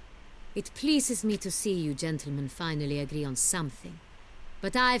alone. It pleases me to see you gentlemen finally agree on something.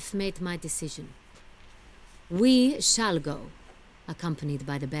 But I've made my decision. We shall go, accompanied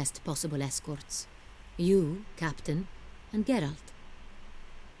by the best possible escorts. You, Captain, and Geralt.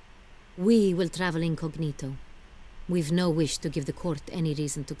 We will travel incognito. We've no wish to give the court any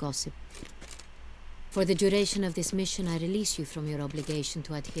reason to gossip. For the duration of this mission, I release you from your obligation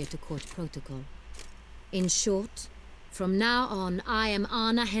to adhere to court protocol. In short, from now on, I am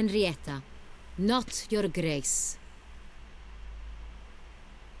Anna Henrietta, not your Grace.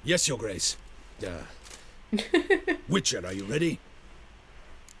 Yes, Your Grace. Witcher, are you ready?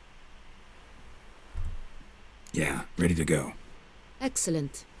 Yeah, ready to go.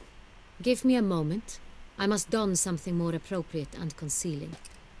 Excellent. Give me a moment. I must don something more appropriate and concealing.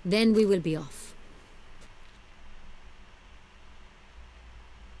 Then we will be off.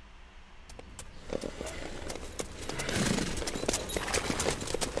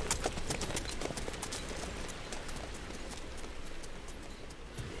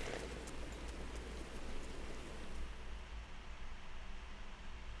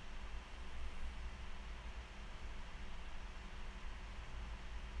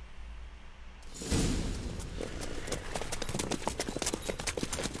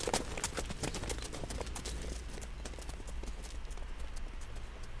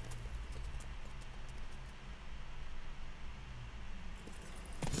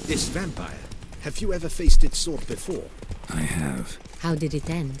 This vampire, have you ever faced its sort before? I have. How did it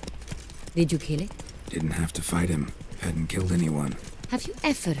end? Did you kill it? Didn't have to fight him. Hadn't killed anyone. Have you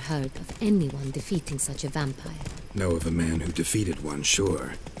ever heard of anyone defeating such a vampire? Know of a man who defeated one,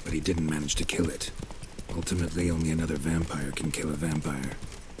 sure, but he didn't manage to kill it. Ultimately, only another vampire can kill a vampire.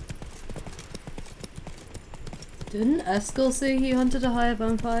 Didn't Eskel say he hunted a higher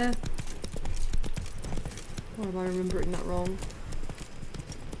vampire? Or am I remembering that wrong?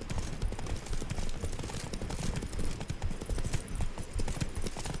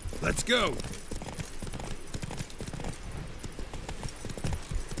 Let's go!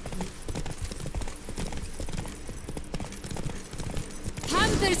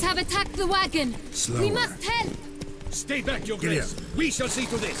 Panthers have attacked the wagon! Slower. We must help! Stay back, your Get grace! We shall see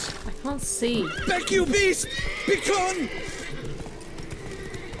to this! I can't see. Back, you beast! Begone!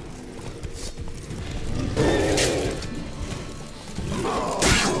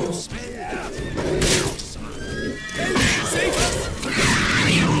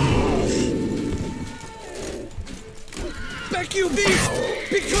 Back, you beast!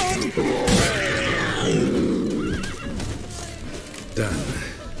 Begone! Done.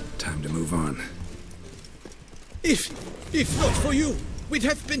 Time to move on. If not for you, we'd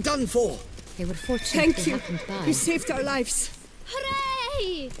have been done for. They were fortunate Thank they you. happened by. You saved our lives.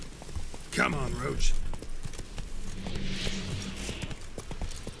 Hooray! Come on, Roach.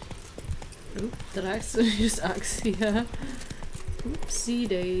 Oop, did I accidentally just Axia? Oopsie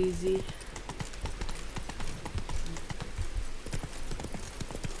daisy.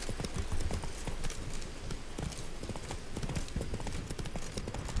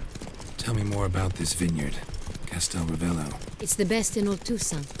 Tell me more about this vineyard. Castel Ravello. It's the best in all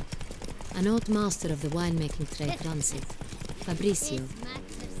Toussaint. An old master of the winemaking trade runs it. Fabrizio.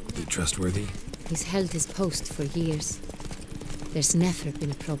 He trustworthy? He's held his post for years. There's never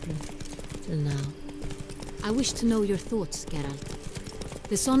been a problem. Till now. I wish to know your thoughts, Geralt.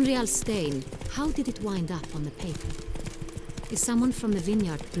 The Sonreal stain, how did it wind up on the paper? Is someone from the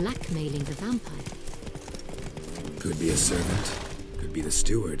vineyard blackmailing the vampire? Could be a servant. Could be the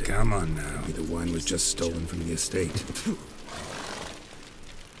steward. Come on now. Maybe the wine was just stolen from the estate.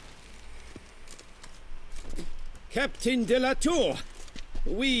 Captain de la Tour,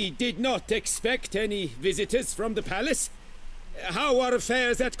 we did not expect any visitors from the palace. How are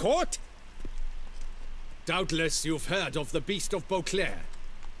affairs at court? Doubtless you've heard of the Beast of Beauclair.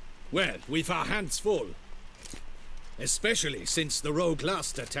 Well, we've our hands full. Especially since the rogue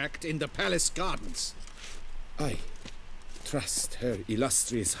last attacked in the palace gardens. I trust Her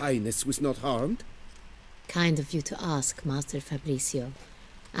Illustrious Highness was not harmed? Kind of you to ask, Master Fabrizio.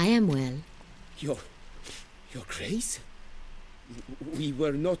 I am well. Your Grace? We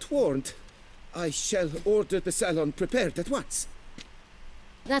were not warned. I shall order the salon prepared at once.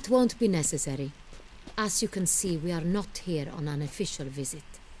 That won't be necessary. As you can see, we are not here on an official visit.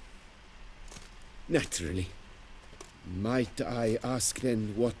 Naturally. Might I ask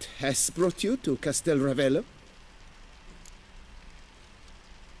then what has brought you to Castel Ravello?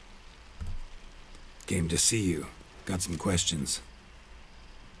 Came to see you. Got some questions.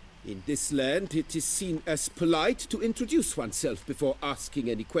 In this land, it is seen as polite to introduce oneself before asking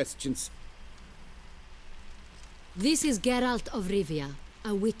any questions. This is Geralt of Rivia,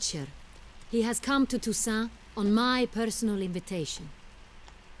 a witcher. He has come to Toussaint on my personal invitation.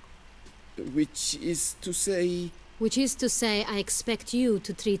 Which is to say... Which is to say, I expect you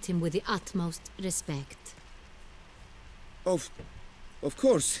to treat him with the utmost respect. Of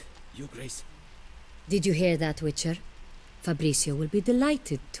course, Your Grace. Did you hear that, Witcher? Fabrizio will be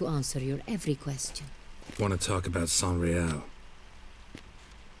delighted to answer your every question. Want to talk about Sonreal?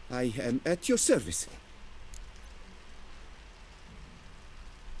 I am at your service.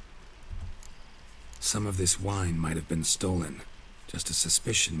 Some of this wine might have been stolen. Just a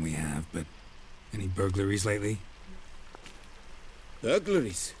suspicion we have, but any burglaries lately?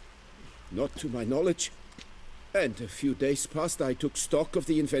 Burglaries? Not to my knowledge. And a few days past I took stock of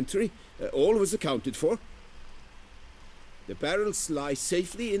the inventory. All was accounted for. The barrels lie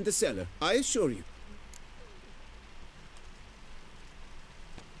safely in the cellar, I assure you.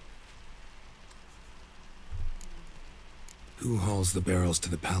 Who hauls the barrels to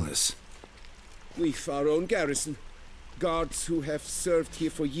the palace? We've our own garrison. Guards who have served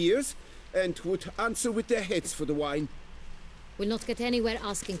here for years and would answer with their heads for the wine. We'll not get anywhere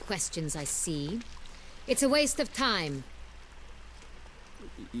asking questions, I see. It's a waste of time.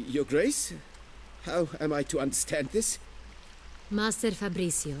 Your Grace? How am I to understand this? Master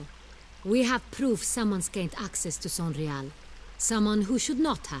Fabrizio, we have proof someone's gained access to Sonreal. Someone who should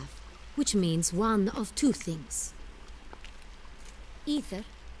not have, which means one of two things. Either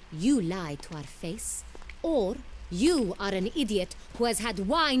you lie to our face, or you are an idiot who has had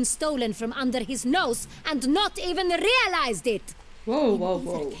wine stolen from under his nose and not even realized it. Whoa, In whoa,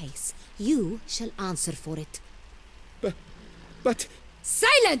 either whoa. case, you shall answer for it. But...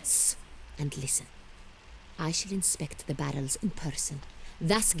 Silence! And listen. I shall inspect the barrels in person,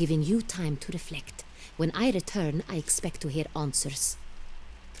 thus giving you time to reflect. When I return, I expect to hear answers.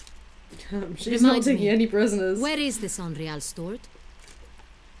 She's not taking any prisoners. Where is this Unreal stored?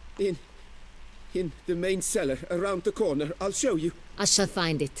 In the main cellar, around the corner. I'll show you. I shall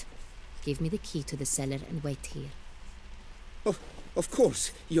find it. Give me the key to the cellar and wait here. Oh, of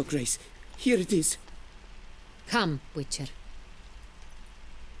course, Your Grace. Here it is. Come, Witcher.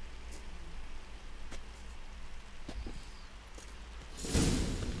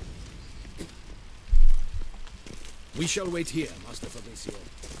 We shall wait here, Master Fabricio.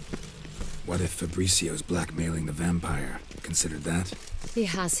 What if Fabricio's blackmailing the vampire? Considered that? He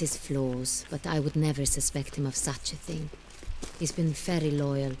has his flaws, but I would never suspect him of such a thing. He's been very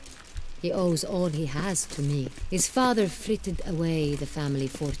loyal. He owes all he has to me. His father frittered away the family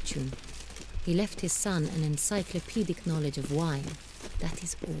fortune. He left his son an encyclopedic knowledge of wine. That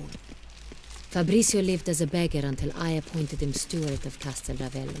is all. Fabricio lived as a beggar until I appointed him steward of Castel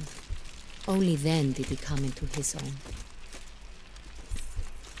Ravello. Only then did he come into his own.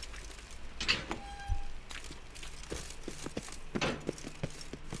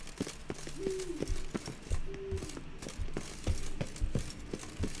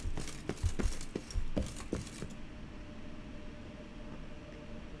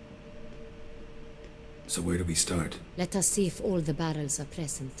 So where do we start? Let us see if all the barrels are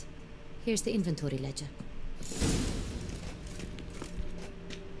present. Here's the inventory ledger.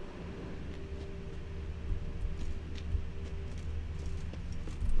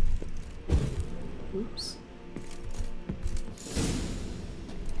 Oops.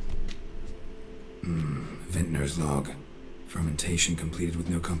 Vintner's log. Fermentation completed with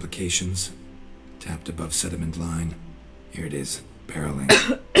no complications. Tapped above sediment line. Here it is.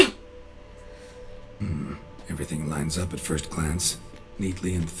 Barreling. Everything lines up at first glance.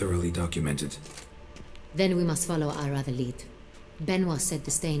 Neatly and thoroughly documented. Then we must follow our other lead. Benoit said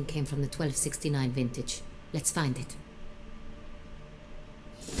the stain came from the 1269 vintage. Let's find it.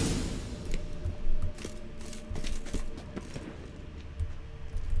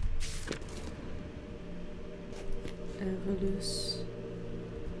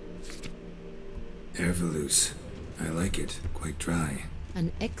 Ervelus. I like it. Quite dry.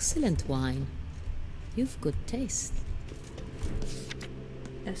 An excellent wine. You've good taste.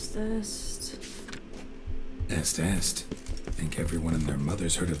 Est. Think everyone and their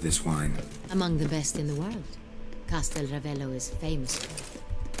mother's heard of this wine. Among the best in the world. Castel Ravello is famous for it.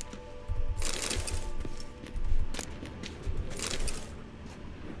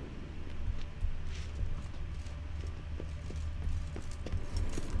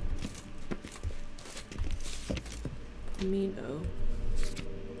 Pomino.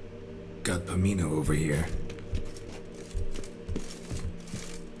 Got Pomino over here.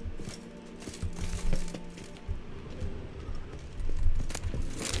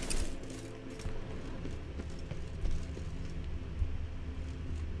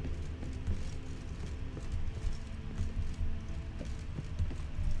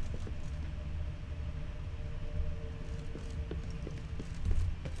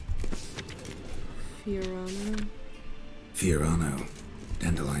 Fiorano.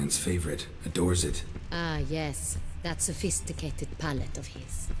 Dandelion's favorite. Adores it. Ah, yes. That sophisticated palate of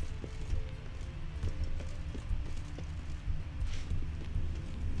his.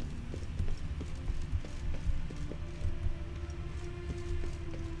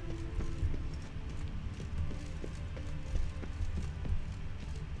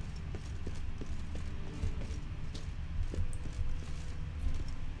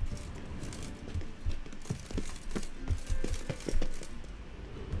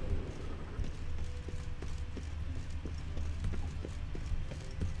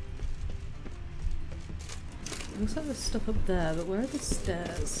 Looks like there's stuff up there, but where are the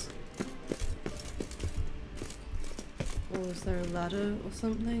stairs? Or is there a ladder or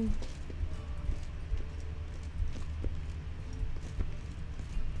something?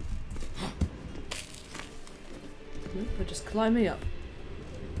 Nope, they're just climbing up.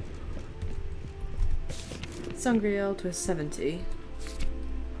 Sangreal to a 70.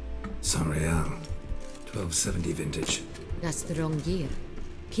 Sangreal. 1270 vintage. That's the wrong year.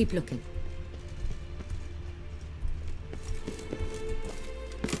 Keep looking.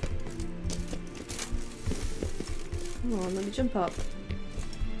 Come on, let me jump up.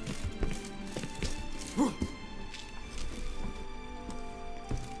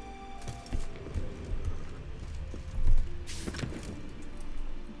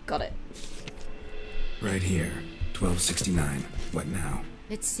 Got it. Right here. 1269. What now?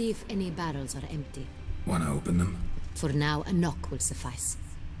 Let's see if any barrels are empty. Wanna open them? For now, a knock will suffice.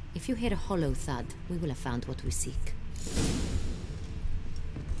 If you hear a hollow thud, we will have found what we seek.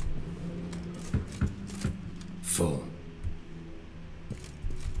 Full.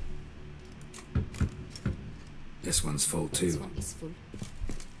 This one's full too. This one is full.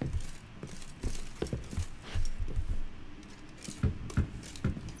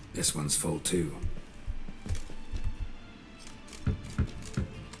 This one's full too.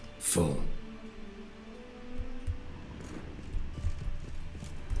 Full.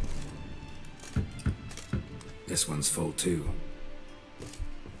 This one's full too.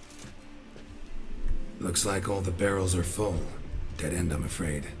 Looks like all the barrels are full. Dead end, I'm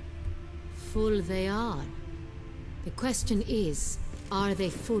afraid. Full they are. The question is, are they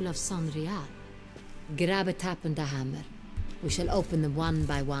full of Sonrial? Grab a tap and a hammer. We shall open them one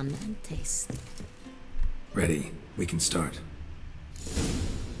by one and taste. Ready. We can start.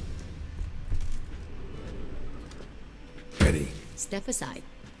 Ready. Step aside.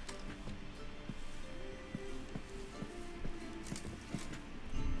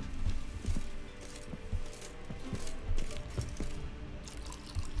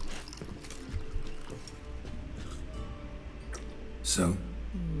 So?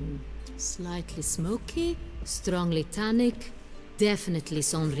 Slightly smoky, strongly tannic, definitely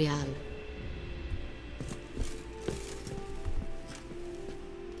Sonrial.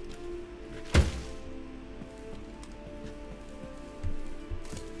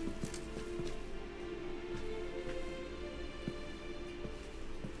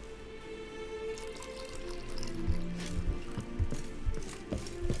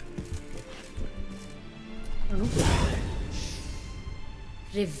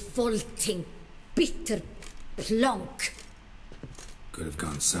 Revolting, bitter plonk. Could have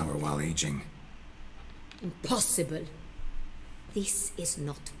gone sour while aging. Impossible. This is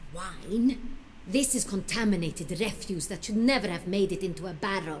not wine. This is contaminated refuse that should never have made it into a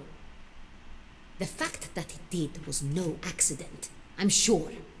barrel. The fact that it did was no accident, I'm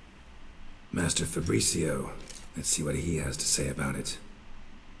sure. Master Fabricio. Let's see what he has to say about it.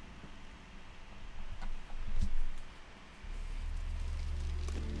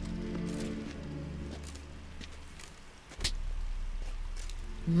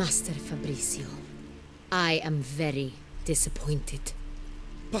 Master Fabricio, I am very disappointed.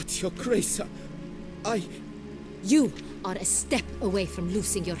 But, Your Grace, You are a step away from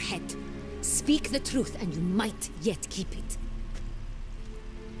losing your head. Speak the truth and you might yet keep it.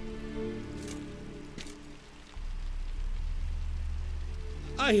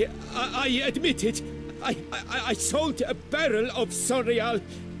 I admit it. I sold a barrel of Sonrial.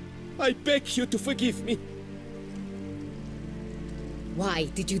 I beg you to forgive me. Why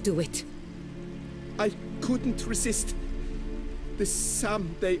did you do it? I couldn't resist. The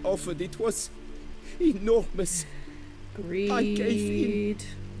sum they offered, it was enormous. Greed. I gave in.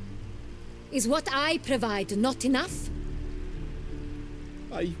 Is what I provide not enough?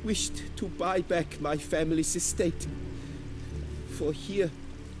 I wished to buy back my family's estate. For here,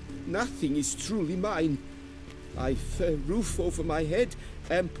 nothing is truly mine. I've a roof over my head,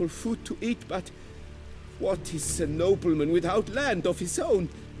 ample food to eat, but what is a nobleman without land of his own?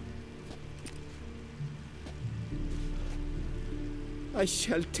 I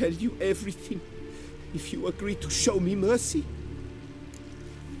shall tell you everything, if you agree to show me mercy.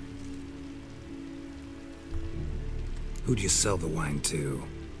 Who do you sell the wine to?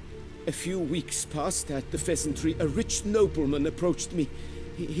 A few weeks past at the pheasantry, a rich nobleman approached me.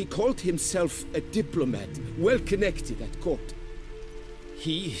 He called himself a diplomat, well connected at court.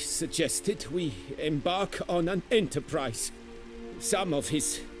 He suggested we embark on an enterprise. Some of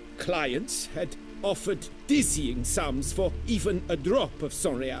his clients had offered dizzying sums for even a drop of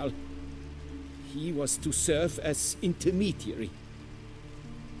Sonrial. He was to serve as intermediary.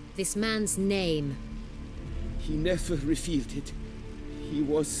 This man's name? He never revealed it. He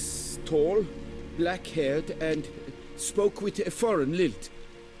was tall, black-haired, and spoke with a foreign lilt.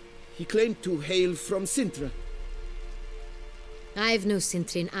 He claimed to hail from Sintra. I've no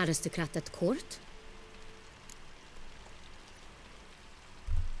Sintrin aristocrat at court.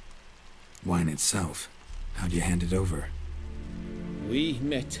 Wine itself. How'd you hand it over? We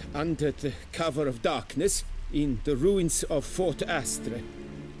met under the cover of darkness in the ruins of Fort Astre.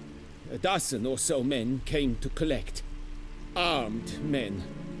 A dozen or so men came to collect. Armed men.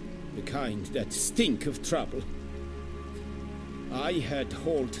 The kind that stink of trouble. I had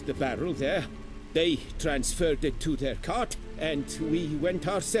hauled the barrel there. They transferred it to their cart, and we went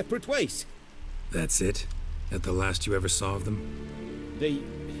our separate ways. That's it? That the last you ever saw of them?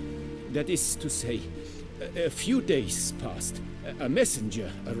 That is to say, a few days passed. A messenger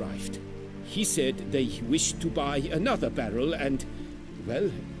arrived. He said they wished to buy another barrel and, well,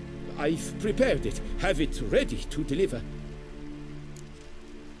 I've prepared it. Have it ready to deliver.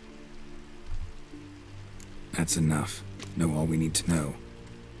 That's enough. Know all we need to know.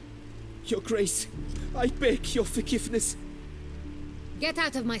 Your Grace, I beg your forgiveness. Get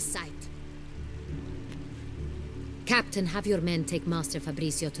out of my sight. Captain, have your men take Master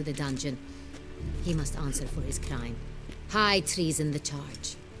Fabrizio to the dungeon. He must answer for his crime. High treason the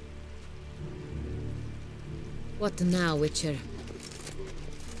charge. What now, Witcher?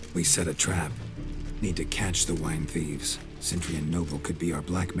 We set a trap. Need to catch the wine thieves. Sentry and Noble could be our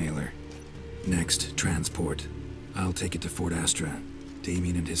blackmailer. Next, transport. I'll take it to Fort Astra.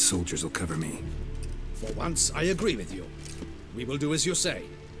 Damien and his soldiers will cover me. For once, I agree with you. We will do as you say.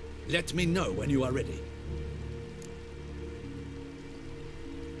 Let me know when you are ready.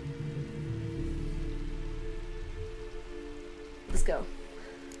 Let's go.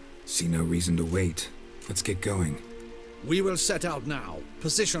 See no reason to wait. Let's get going. We will set out now.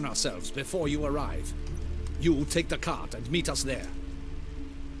 Position ourselves before you arrive. You take the cart and meet us there.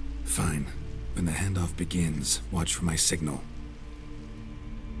 Fine. When the handoff begins, watch for my signal.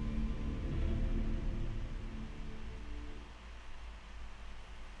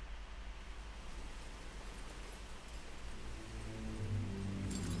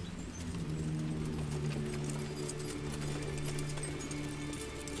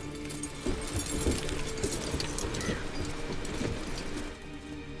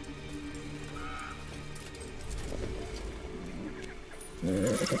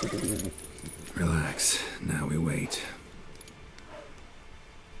 Relax. Now we wait.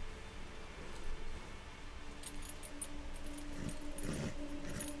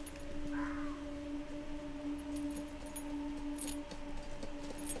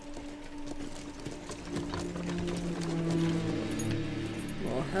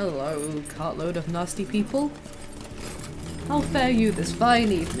 Well, hello, cartload of nasty people. How fare you this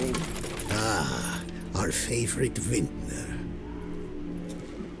fine evening? Ah, our favorite vintner.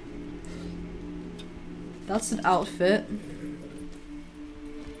 That's an outfit.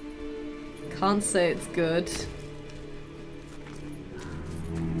 Can't say it's good.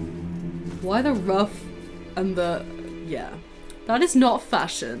 Why the ruff and the... yeah. That is not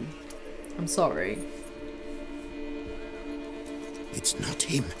fashion. I'm sorry. It's not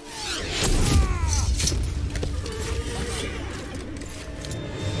him.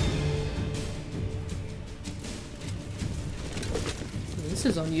 This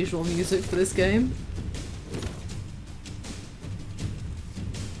is unusual music for this game.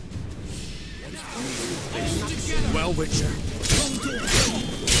 Well, Witcher.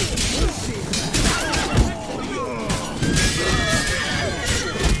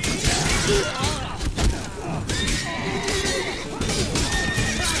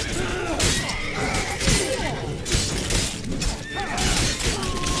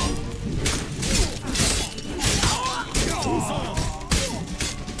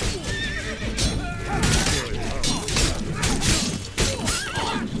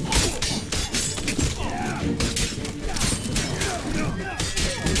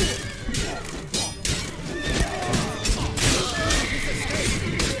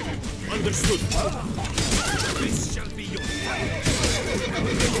 Understood. This shall be your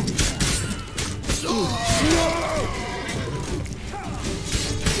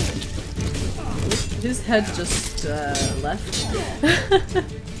His head just left.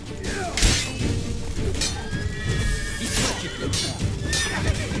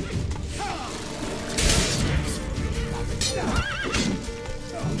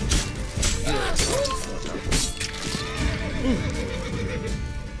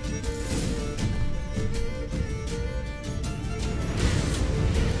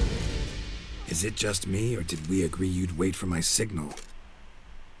 Is it just me, or did we agree you'd wait for my signal?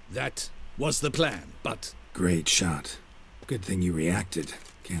 That was the plan, but... Great shot. Good thing you reacted.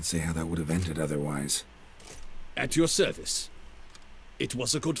 Can't say how that would have ended otherwise. At your service. It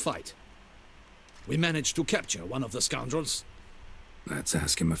was a good fight. We managed to capture one of the scoundrels. Let's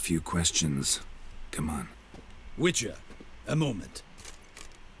ask him a few questions. Come on. Witcher, a moment.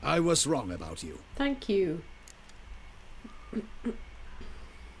 I was wrong about you. Thank you.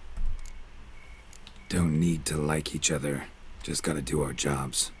 Don't need to like each other. Just gotta do our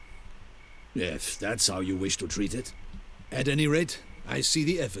jobs. If that's how you wish to treat it. At any rate, I see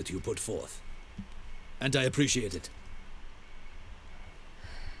the effort you put forth. And I appreciate it.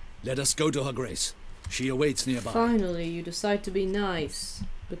 Let us go to her grace. She awaits nearby. Finally, you decide to be nice.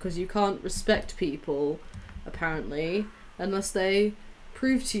 Because you can't respect people, apparently, unless they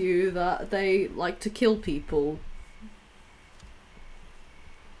prove to you that they like to kill people.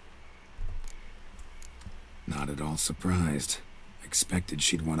 Not at all surprised. Expected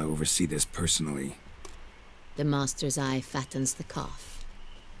she'd want to oversee this personally. The master's eye fattens the calf.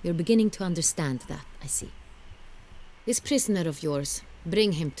 You're beginning to understand that, I see. This prisoner of yours,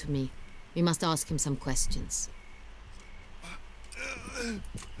 bring him to me. We must ask him some questions.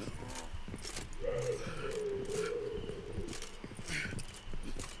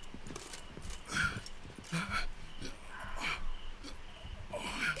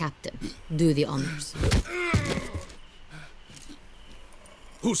 Captain, do the honors.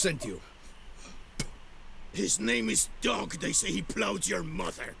 Who sent you? His name is Dog. They say he plowed your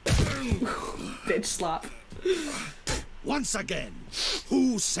mother. Bitch slap. Once again,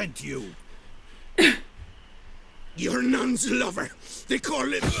 who sent you? Your nun's lover. They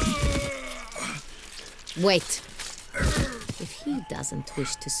call him... Wait. If he doesn't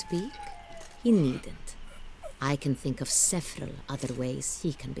wish to speak, he needn't. I can think of several other ways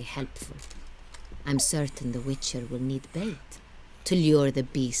he can be helpful. I'm certain the Witcher will need bait to lure the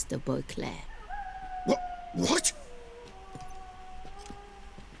beast of Beauclair. What?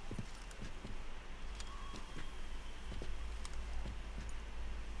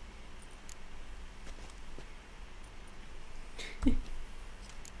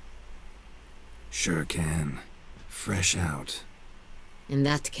 Sure can. Fresh out. In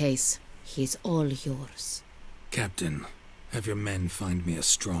that case, he's all yours. Captain, have your men find me a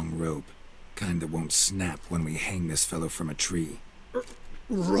strong rope. Kind that won't snap when we hang this fellow from a tree.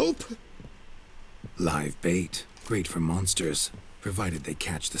 Rope? Live bait. Great for monsters, provided they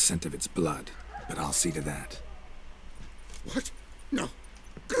catch the scent of its blood. But I'll see to that. What? No.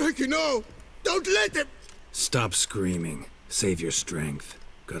 Crikey, no! Don't let him! Stop screaming. Save your strength.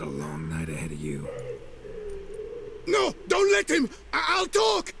 Got a long night ahead of you. No! Don't let him! I'll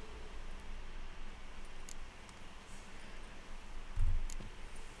talk!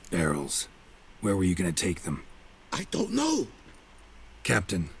 Barrels. Where were you gonna take them? I don't know.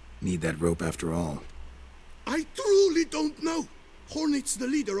 Captain, need that rope after all. I truly don't know. Hornet's the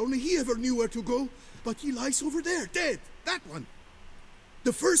leader, only he ever knew where to go. But he lies over there, dead. That one.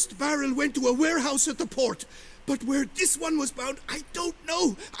 The first barrel went to a warehouse at the port. But where this one was bound, I don't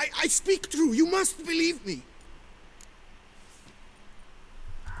know. I speak true. You must believe me.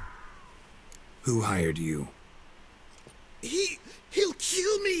 Who hired you? He'll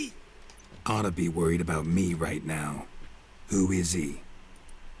kill me. Oughta be worried about me right now. Who is he?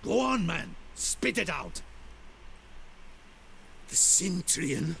 Go on, man. Spit it out. The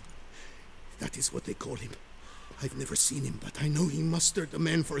Cintrian. That is what they call him. I've never seen him, but I know he mustered the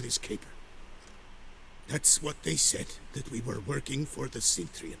men for this caper. That's what they said, that we were working for the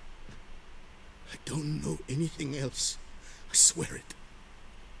Cintrian. I don't know anything else. I swear it.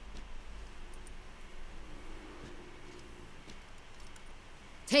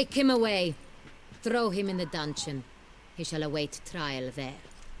 Take him away. Throw him in the dungeon. He shall await trial there.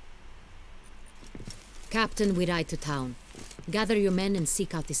 Captain, we ride to town. Gather your men and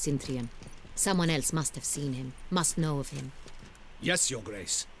seek out the Cintrian. Someone else must have seen him, must know of him. Yes, Your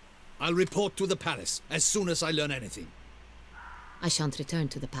Grace. I'll report to the palace as soon as I learn anything. I shan't return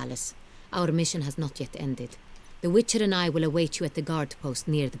to the palace. Our mission has not yet ended. The Witcher and I will await you at the guard post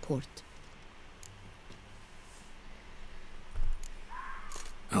near the port.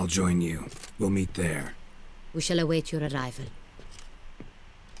 I'll join you. We'll meet there. We shall await your arrival.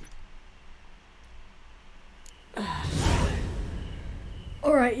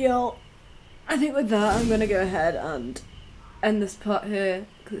 Alright, y'all. I think with that, I'm gonna go ahead and end this part here,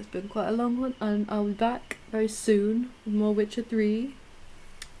 because it's been quite a long one, and I'll be back very soon with more Witcher 3.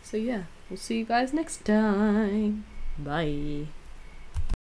 So yeah, we'll see you guys next time. Bye.